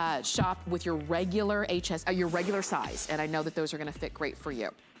shop with your regular your regular size. And I know that those are gonna fit great for you.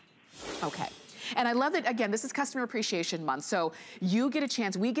 Okay. And I love that, again, this is Customer Appreciation Month, so you get a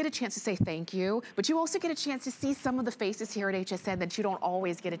chance, we get a chance to say thank you, but you also get a chance to see some of the faces here at HSN that you don't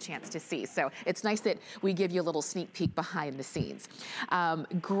always get a chance to see. So it's nice that we give you a little sneak peek behind the scenes.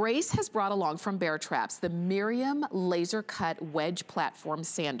 Grace has brought along from Baretraps the Miriam Laser Cut Wedge Platform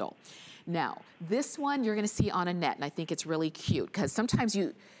Sandal. Now, this one you're gonna see on a net, and I think it's really cute, because sometimes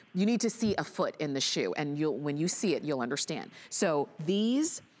you need to see a foot in the shoe, and when you see it, you'll understand. So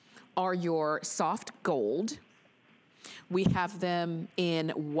these are your soft gold. We have them in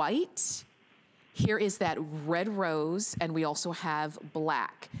white. Here is that red rose, and we also have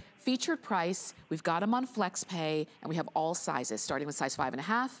black. Featured price, we've got them on FlexPay, and we have all sizes, starting with size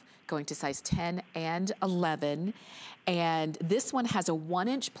 5.5, going to size 10 and 11. And this one has a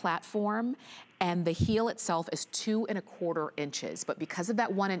 1-inch platform, and the heel itself is 2.25 inches. But because of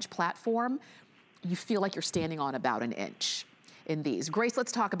that 1-inch platform, you feel like you're standing on about an inch in these. Grace,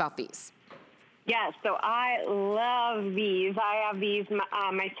 let's talk about these. Yeah, so I love these. I have these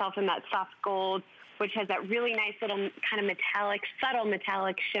myself in that soft gold, which has that really nice little kind of metallic, subtle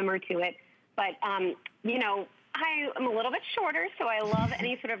metallic shimmer to it. But, you know, I am a little bit shorter, so I love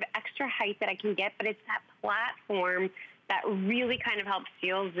any sort of extra height that I can get, but it's that platform that really kind of helps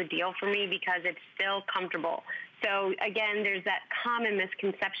seal the deal for me because it's still comfortable. So, again, there's that common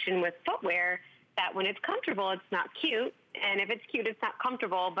misconception with footwear that when it's comfortable, it's not cute, and if it's cute, it's not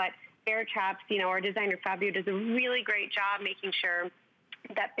comfortable. But Baretraps, you know, our designer Fabio does a really great job making sure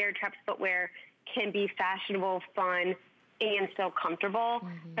that Baretraps footwear can be fashionable, fun, and still comfortable.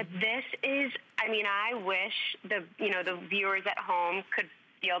 But this is, I mean, I wish the viewers at home could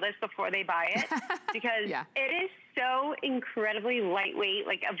feel this before they buy it because it is so incredibly lightweight,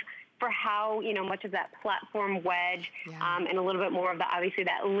 like for how, you know, much of that platform wedge and a little bit more of the, obviously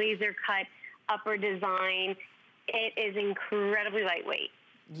that laser cut upper design. It is incredibly lightweight.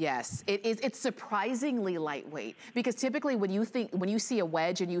 Yes, it is. It's surprisingly lightweight because typically when you see a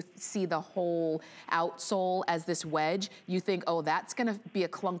wedge and you see the whole outsole as this wedge, you think, oh, that's going to be a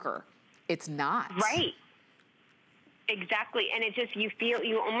clunker. It's not. Right. Exactly. And it just,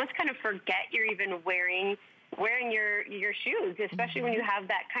 you almost kind of forget you're even wearing your shoes, especially when you have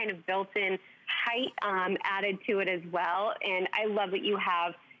that kind of built-in height added to it as well. And I love that you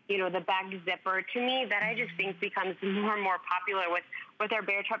have, you know, the back zipper. To me, that I just think becomes more and more popular with our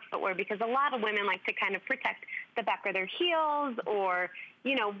Baretraps footwear because a lot of women like to kind of protect the back of their heels or,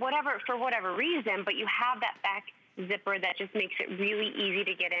 you know, for whatever reason, but you have that back zipper that just makes it really easy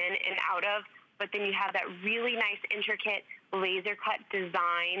to get in and out of. But then you have that really nice, intricate laser cut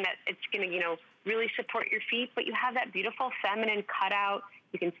design that it's going to, you know, really support your feet, but you have that beautiful feminine cutout.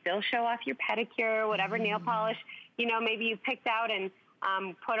 You can still show off your pedicure, whatever nail polish, you know, maybe you picked out and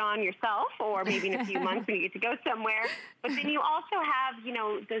put on yourself, or maybe in a few months when you get to go somewhere. But then you also have, you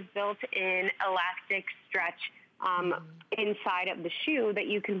know, those built-in elastic stretch inside of the shoe that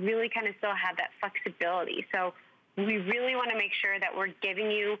you can really kind of still have that flexibility. So we really want to make sure that we're giving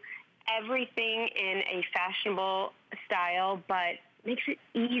you everything in a fashionable style, but makes it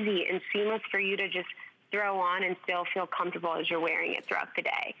easy and seamless for you to just throw on and still feel comfortable as you're wearing it throughout the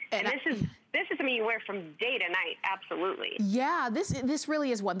day. And this is something you wear from day to night, absolutely. Yeah, this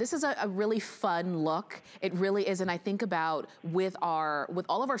really is one. This is a really fun look. It really is, and I think about with all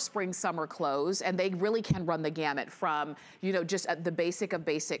of our spring summer clothes, and they really can run the gamut from, you know, just the basic of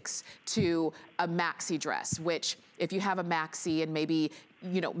basics to a maxi dress, which if you have a maxi and maybe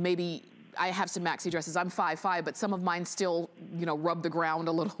I have some maxi dresses. I'm 5'5", but some of mine still, you know, rub the ground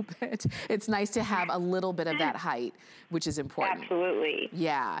a little bit. It's nice to have a little bit of that height, which is important. Absolutely.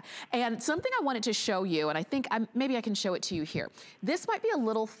 Yeah. And something I wanted to show you, and I think maybe I can show it to you here. This might be a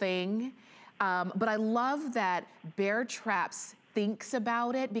little thing, but I love that Baretraps thinks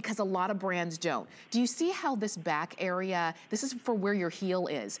about it because a lot of brands don't. Do you see how this back area, this is for where your heel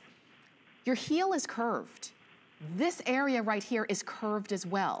is. Your heel is curved. This area right here is curved as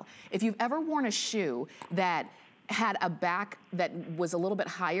well. If you've ever worn a shoe that had a back that was a little bit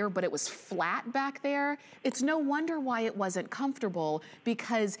higher, but it was flat back there, it's no wonder why it wasn't comfortable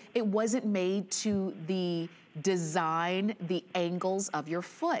because it wasn't made to the design, the angles of your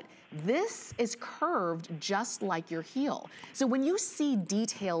foot. This is curved just like your heel. So when you see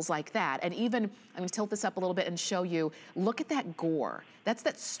details like that, and even, I'm gonna tilt this up a little bit and show you, look at that gore. That's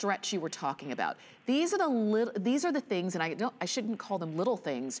that stretch you were talking about. These are the things, and I shouldn't call them little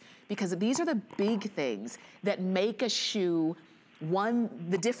things, because these are the big things that make a shoe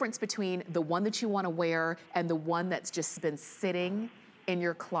the difference between the one that you wanna wear and the one that's just been sitting in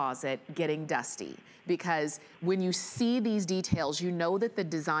your closet getting dusty. Because when you see these details, you know that the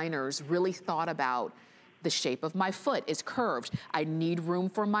designers really thought about the shape of my foot is curved. I need room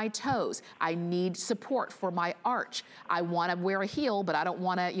for my toes. I need support for my arch. I wanna wear a heel, but I don't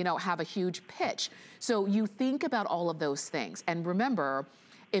wanna, you know, have a huge pitch. So you think about all of those things. And remember,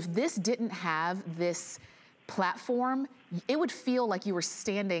 if this didn't have this platform, it would feel like you were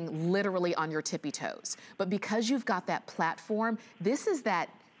standing literally on your tippy toes. But because you've got that platform, this is that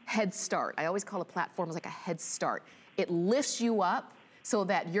head start. I always call a platform like a head start. It lifts you up so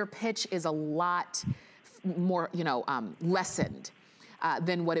that your pitch is a lot more, you know, lessened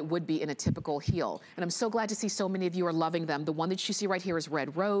than what it would be in a typical heel. And I'm so glad to see so many of you are loving them. The one that you see right here is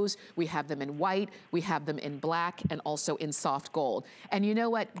red rose. We have them in white. We have them in black and also in soft gold. And you know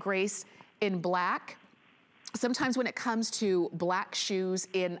what, Grace? In black, sometimes when it comes to black shoes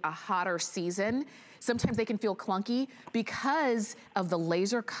in a hotter season, sometimes they can feel clunky because of the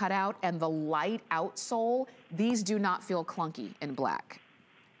laser cutout and the light outsole. These do not feel clunky in black.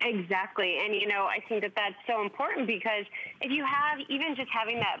 Exactly. And, you know, I think that that's so important because if you have even just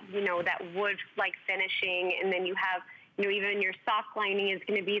having that, you know, that wood-like finishing, and then you have, you know, even your sock lining is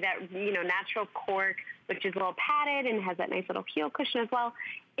going to be that, you know, natural cork, which is a little padded and has that nice little heel cushion as well.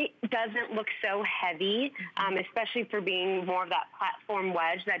 It doesn't look so heavy, especially for being more of that platform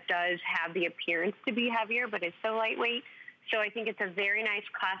wedge that does have the appearance to be heavier, but is so lightweight. So I think it's a very nice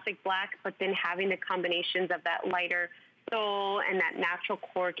classic black, but then having the combinations of that lighter sole and that natural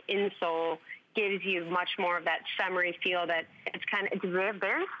cork insole gives you much more of that summery feel that it's very,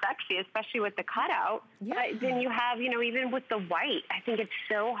 very sexy, especially with the cutout. Yeah. But then you have, you know, even with the white, I think it's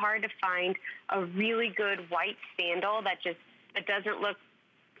so hard to find a really good white sandal that doesn't look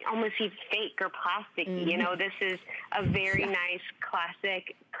almost even fake or plastic. You know, this is a very nice,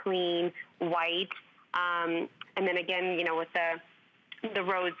 classic, clean white. And then again, you know, with the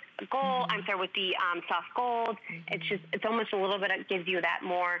rose gold, with the soft gold, it's almost a little bit, it gives you that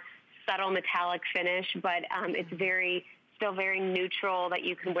more subtle metallic finish, but it's still very neutral that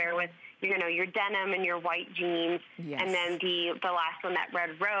you can wear with, you know, your denim and your white jeans. Yes. And then the last one, that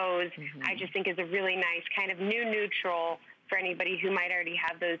red rose, I just think is a really nice kind of new neutral for anybody who might already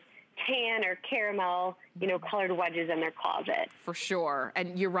have those tan or caramel, you know, colored wedges in their closet. For sure.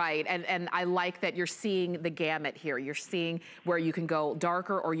 And you're right. And I like that you're seeing the gamut here. You're seeing where you can go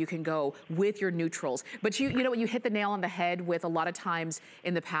darker or you can go with your neutrals. But you know what, you hit the nail on the head with a lot of times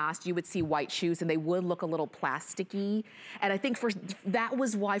in the past, you would see white shoes and they would look a little plasticky. And I think that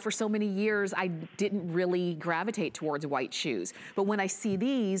was why for so many years I didn't really gravitate towards white shoes. But when I see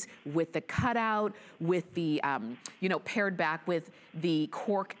these with the cutout, with the, you know, paired back with the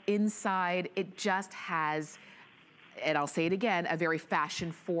cork inside, it just has, and I'll say it again, a very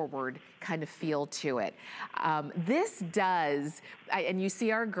fashion-forward kind of feel to it. This does, and you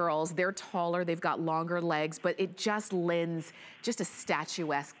see our girls, they're taller, they've got longer legs, but it just lends just a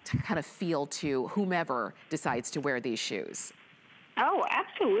statuesque kind of feel to whomever decides to wear these shoes. Oh,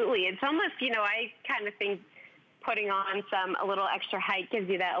 absolutely. It's almost, you know, I kind of think putting on a little extra height gives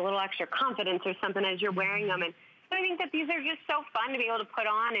you that a little extra confidence or something as you're wearing them. And so I think that these are just so fun to be able to put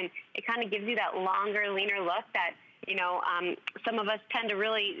on, and it kind of gives you that longer, leaner look that, you know, some of us tend to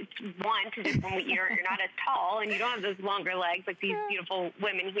really want to just when you're not as tall and you don't have those longer legs like these beautiful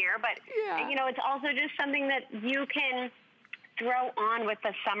women here. But, you know, it's also just something that you can throw on with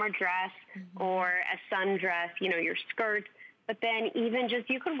a summer dress or a sundress, you know, your skirts. But then even just,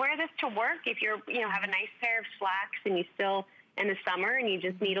 you could wear this to work if you're, you know, have a nice pair of slacks and you still, in the summer, and you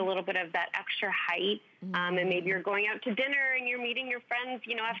just need a little bit of that extra height, and maybe you're going out to dinner and you're meeting your friends,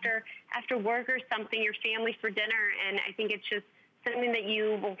 you know, after work or something, your family for dinner, and I think it's just something that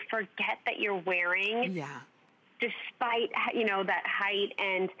you will forget that you're wearing, despite, you know, that height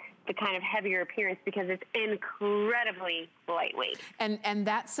and the kind of heavier appearance, because it's incredibly lightweight. And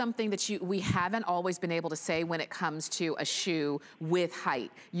that's something that we haven't always been able to say when it comes to a shoe with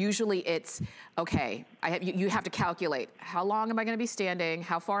height. Usually it's, okay, you have to calculate, how long am I gonna be standing?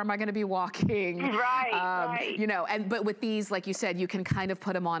 How far am I gonna be walking? Right. You know, but with these, like you said, you can kind of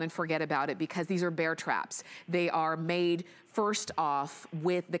put them on and forget about it because these are Baretraps. They are made first off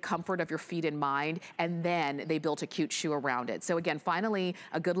with the comfort of your feet in mind, and then they built a cute shoe around it. So again, finally,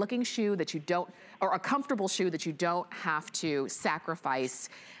 a good looking shoe that you don't, or a comfortable shoe that you don't have to sacrifice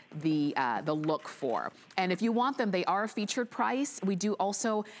the look for. And if you want them, they are a featured price. We do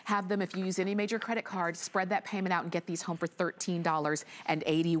also have them, if you use any major credit card, spread that payment out and get these home for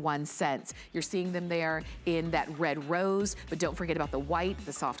 $13.81. You're seeing them there in that red rose, but don't forget about the white,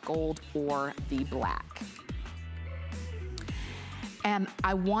 the soft gold, or the black. And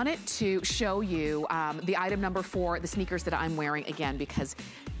I wanted to show you the item number 4, the sneakers that I'm wearing, again, because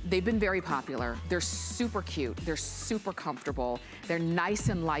they've been very popular. They're super cute. They're super comfortable. They're nice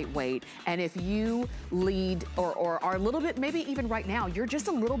and lightweight. And if you lead or are a little bit, maybe even right now, you're just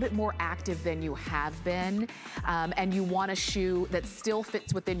a little bit more active than you have been, and you want a shoe that still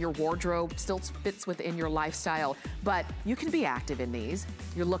fits within your wardrobe, still fits within your lifestyle, but you can be active in these.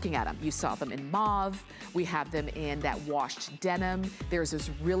 You're looking at them. You saw them in mauve. We have them in that washed denim. There's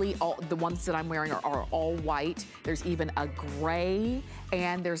this really, the ones that I'm wearing are all white. There's even a gray,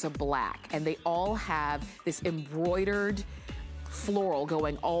 and there's a black, and they all have this embroidered floral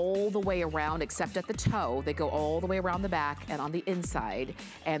going all the way around, except at the toe. They go all the way around the back and on the inside,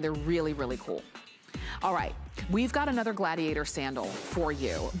 and they're really, really cool. All right, we've got another Gladiator sandal for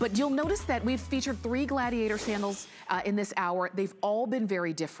you, but you'll notice that we've featured 3 Gladiator sandals in this hour. They've all been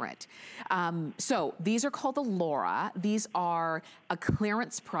very different. So these are called the Laura. These are a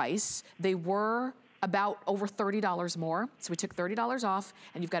clearance price. They were about over $30 more. So we took $30 off,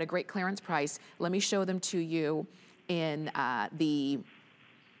 and you've got a great clearance price. Let me show them to you in the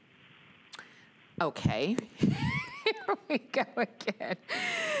Okay. Here we go again.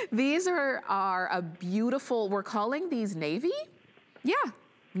 These are a beautiful, we're calling these navy? Yeah,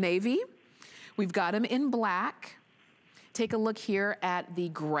 navy. We've got them in black. Take a look here at the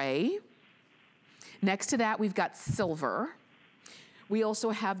gray. Next to that, we've got silver. We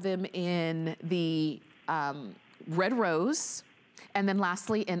also have them in the red rose, and then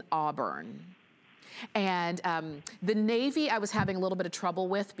lastly in auburn. And the navy I was having a little bit of trouble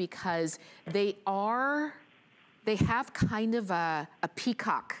with because they have kind of a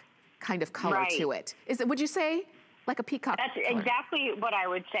peacock kind of color to it. Would you say like a peacock That's color? exactly what I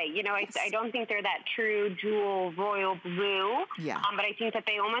would say. You know, yes. I don't think they're that true jewel royal blue, but I think that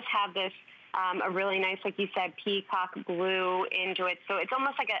they almost have this a really nice, like you said, peacock blue into it. So it's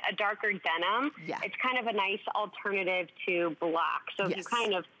almost like a darker denim. Yeah. It's kind of a nice alternative to black. So if you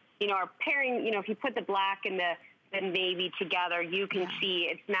kind of, you know, are pairing, you know, if you put the black and the navy together, you can see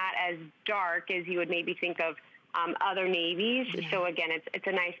it's not as dark as you would maybe think of other navies. So again, it's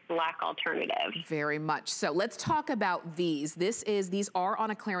a nice black alternative. Very much. So let's talk about these. These are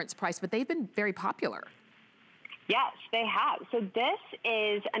on a clearance price, but they've been very popular. Yes, they have. So this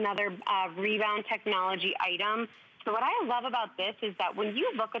is another rebound technology item. So what I love about this is that when you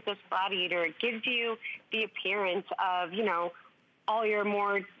look at this Gladiator, it gives you the appearance of, you know, all your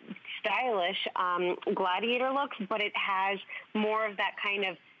more stylish Gladiator looks, but it has more of that kind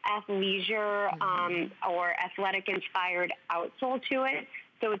of athleisure or athletic-inspired outsole to it.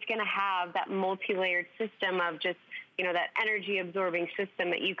 So it's going to have that multi-layered system of just, you know, that energy-absorbing system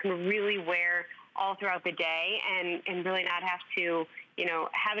that you can really wear all throughout the day and really not have to, you know,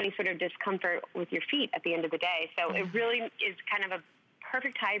 have any sort of discomfort with your feet at the end of the day. So it really is kind of a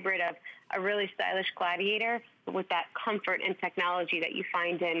perfect hybrid of a really stylish Gladiator with that comfort and technology that you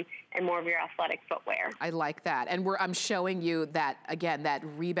find in more of your athletic footwear. I like that. And I'm showing you that, again, that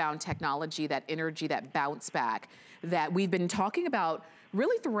rebound technology, that energy, that bounce back that we've been talking about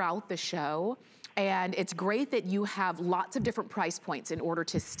really throughout the show. And it's great that you have lots of different price points in order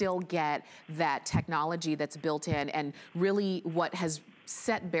to still get that technology that's built in, and really what has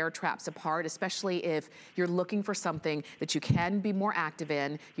set Baretraps apart, especially if you're looking for something that you can be more active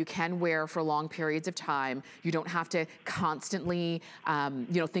in, you can wear for long periods of time. You don't have to constantly, you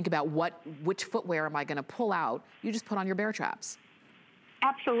know, think about which footwear am I going to pull out. You just put on your Baretraps.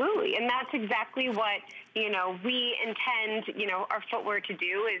 Absolutely, and that's exactly what, you know, we intend, you know, our footwear to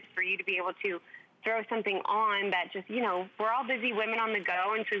do, is for you to be able to throw something on that just, you know, we're all busy women on the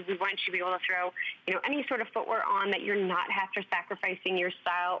go, and so we want you to be able to throw, you know, any sort of footwear on that you're not after sacrificing your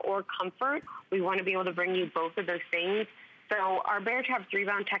style or comfort. We want to be able to bring you both of those things. So our Baretraps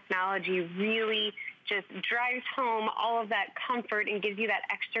rebound technology really just drives home all of that comfort and gives you that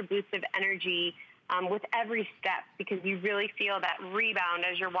extra boost of energy with every step, because you really feel that rebound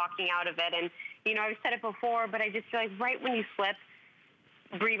as you're walking out of it. And, you know, I've said it before, but I just feel like right when you slip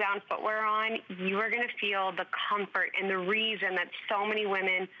rebound footwear on, you are going to feel the comfort and the reason that so many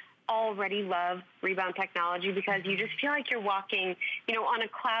women already love rebound technology, because you just feel like you're walking, you know, on a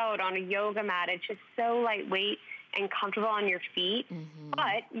cloud, on a yoga mat. It's just so lightweight and comfortable on your feet,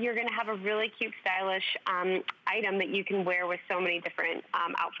 but you're going to have a really cute, stylish item that you can wear with so many different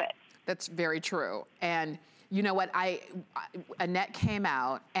outfits. That's very true. And you know what, Annette came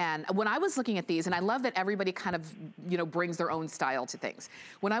out, and when I was looking at these, and I love that everybody kind of, you know, brings their own style to things.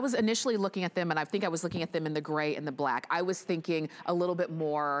 When I was initially looking at them, and I think I was looking at them in the gray and the black, I was thinking a little bit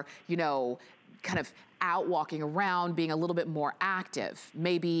more, you know, kind of out walking around, being a little bit more active,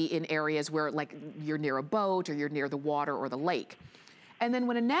 maybe in areas where like you're near a boat or you're near the water or the lake. And then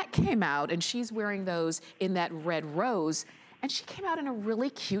when Annette came out, and she's wearing those in that red rose, and she came out in a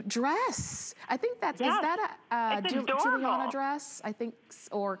really cute dress. I think that's, is that a Juliana dress? I think,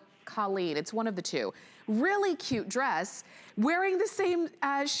 or Colleen, it's one of the two. Really cute dress, wearing the same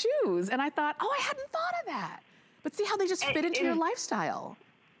shoes. And I thought, oh, I hadn't thought of that. But see how they just fit into your lifestyle.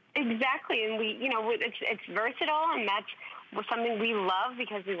 Exactly, and we, you know, it's versatile, and that's something we love,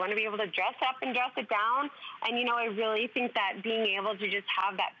 because we want to be able to dress up and dress it down. And, you know, I really think that being able to just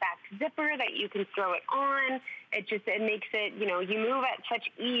have that back zipper that you can throw it on, it makes it, you know, you move at such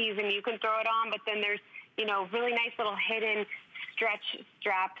ease and you can throw it on, but then there's, you know, really nice little hidden stretch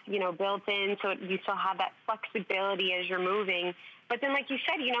straps, you know, built in, so you still have that flexibility as you're moving. But then, like you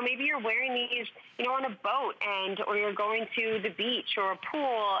said, you know, maybe you're wearing these, you know, on a boat, or you're going to the beach or a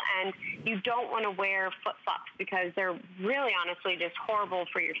pool, and you don't want to wear flip-flops because they're really, honestly, just horrible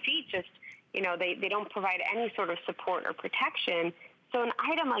for your feet. Just, you know, they don't provide any sort of support or protection. So an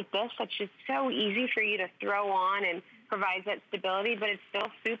item like this that's just so easy for you to throw on and provides that stability, but it's still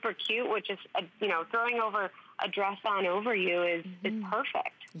super cute, which is, you know, throwing over a dress on over you is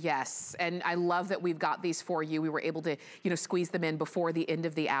perfect. Yes, and I love that we've got these for you. We were able to, squeeze them in before the end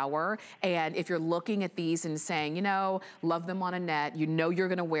of the hour. And if you're looking at these and saying, love them on a net, you're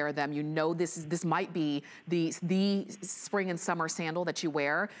gonna wear them, this might be the spring and summer sandal that you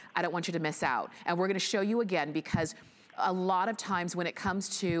wear, I don't want you to miss out. And we're gonna show you again, because a lot of times when it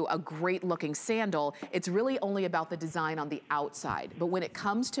comes to a great looking sandal, it's really only about the design on the outside. But when it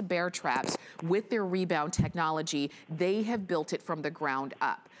comes to Baretraps, with their rebound technology, they have built it from the ground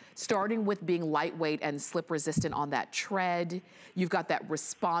up. Starting with being lightweight and slip resistant on that tread. You've got that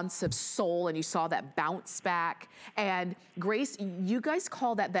responsive sole, and you saw that bounce back. And Grace, you guys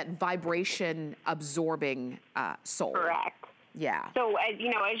call that vibration absorbing sole. Correct. Yeah. So, as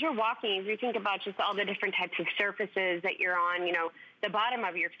you're walking, if you think about just all the different types of surfaces that you're on, the bottom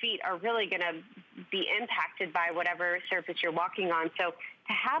of your feet are really going to be impacted by whatever surface you're walking on. So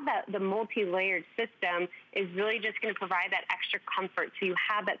to have the multi-layered system is really just going to provide that extra comfort. So you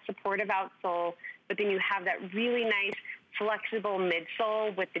have that supportive outsole, but then you have that really nice flexible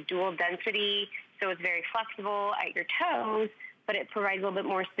midsole with the dual density. So it's very flexible at your toes, but it provides a little bit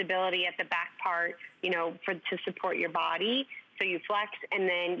more stability at the back part, to support your body. So you flex, and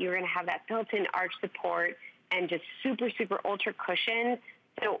then you're going to have that built-in arch support and just super, super ultra cushion.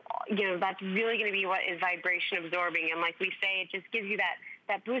 So, that's really going to be what is vibration absorbing. And like we say, it just gives you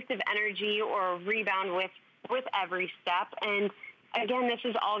that boost of energy or rebound with every step. And again, this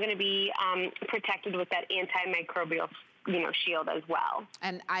is all going to be protected with that antimicrobial shield as well.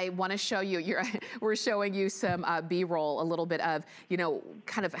 And I want to show you, we're showing you some B-roll, a little bit of,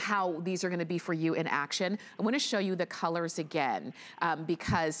 kind of how these are going to be for you in action. I want to show you the colors again,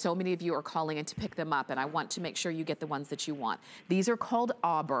 because so many of you are calling in to pick them up, and I want to make sure you get the ones that you want. These are called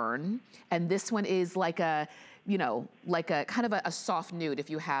Auburn, and this one is like a, like a kind of a soft nude if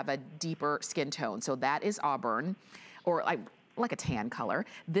you have a deeper skin tone. So that is Auburn, or like a tan color.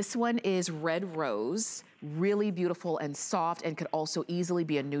 This one is Red Rose, really beautiful and soft, and could also easily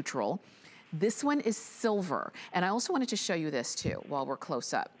be a neutral. This one is Silver, and I also wanted to show you this too while we're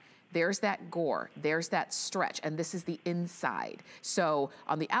close up. There's that gore, there's that stretch, and this is the inside. So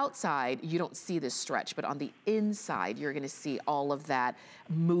on the outside, you don't see this stretch, but on the inside, you're gonna see all of that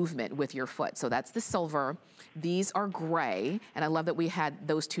movement with your foot. So that's the Silver. These are gray, and I love that we had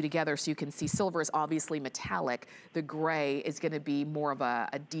those two together so you can see silver is obviously metallic. The gray is gonna be more of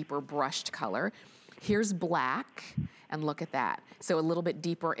a deeper brushed color. Here's black, and look at that. So a little bit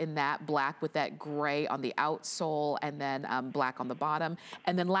deeper in that, black with that gray on the outsole, and then black on the bottom.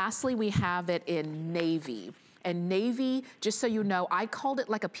 And then lastly, we have it in navy. And navy, just so you know, I called it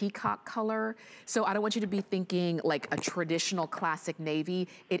like a peacock color. So I don't want you to be thinking like a traditional classic navy.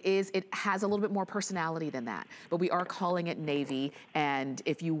 It has a little bit more personality than that, but we are calling it navy. And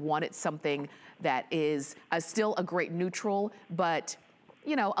if you wanted something that is still a great neutral, but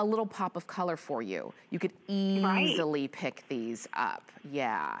a little pop of color for you, you could easily pick these up.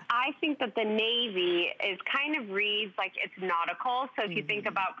 Yeah. I think that the navy is kind of reads like it's nautical. So if you think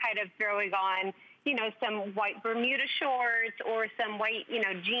about kind of throwing on, some white Bermuda shorts or some white,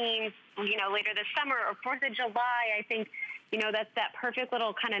 jeans, later this summer or 4th of July, I think, that's that perfect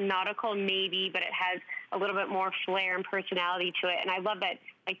little kind of nautical navy, but it has a little bit more flair and personality to it. And I love that,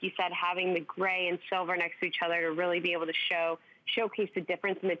 like you said, having the gray and silver next to each other to really be able to showcase the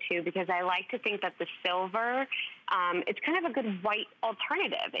difference in the two, because I like to think that the silver, it's kind of a good white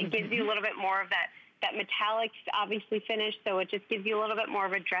alternative. It gives you a little bit more of that metallic, obviously finish, so it just gives you a little bit more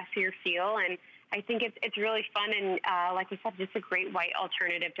of a dressier feel. And I think it's really fun and, like I said, just a great white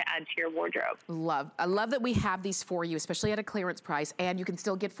alternative to add to your wardrobe. I love that we have these for you, especially at a clearance price, and you can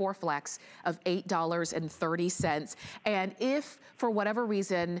still get 4 flex of $8.30. And if, for whatever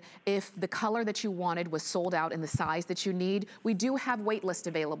reason, if the color that you wanted was sold out in the size that you need, we do have wait list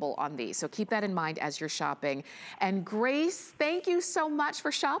available on these. So keep that in mind as you're shopping. And Grace, thank you so much for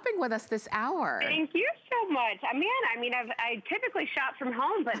shopping with us this hour. Thank you so much. I typically shop from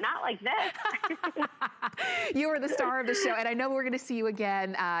home, but not like this. You are the star of the show, and I know we're going to see you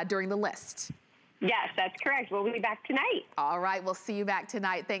again during the list. Yes, that's correct. We'll be back tonight. All right, we'll see you back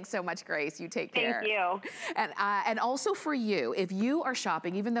tonight. Thanks so much, Grace. You take care. Thank you. And also for you, if you are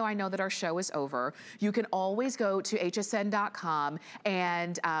shopping, even though I know that our show is over, you can always go to hsn.com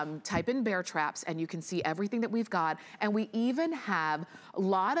and type in Baretraps, and you can see everything that we've got. And we even have a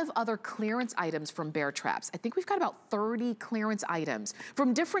lot of other clearance items from Baretraps. I think we've got about 30 clearance items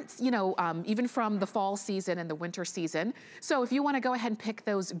from different, even from the fall season and the winter season. So if you want to go ahead and pick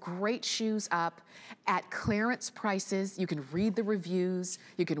those great shoes up, at clearance prices. You can read the reviews.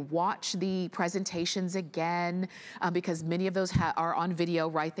 You can watch the presentations again because many of those are on video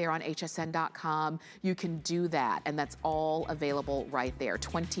right there on hsn.com. You can do that, and that's all available right there,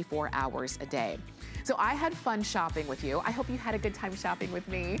 24 hours a day. So I had fun shopping with you. I hope you had a good time shopping with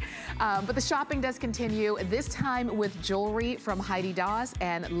me. But the shopping does continue, this time with jewelry from Heidi Daus,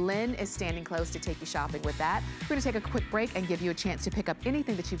 and Lynn is standing close to take you shopping with that. We're gonna take a quick break and give you a chance to pick up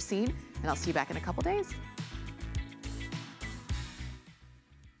anything that you've seen, and I'll see you back in a couple days.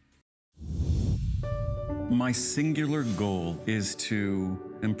 My singular goal is to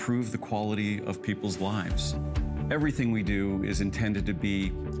improve the quality of people's lives. Everything we do is intended to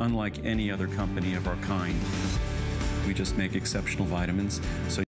be unlike any other company of our kind. We just make exceptional vitamins. So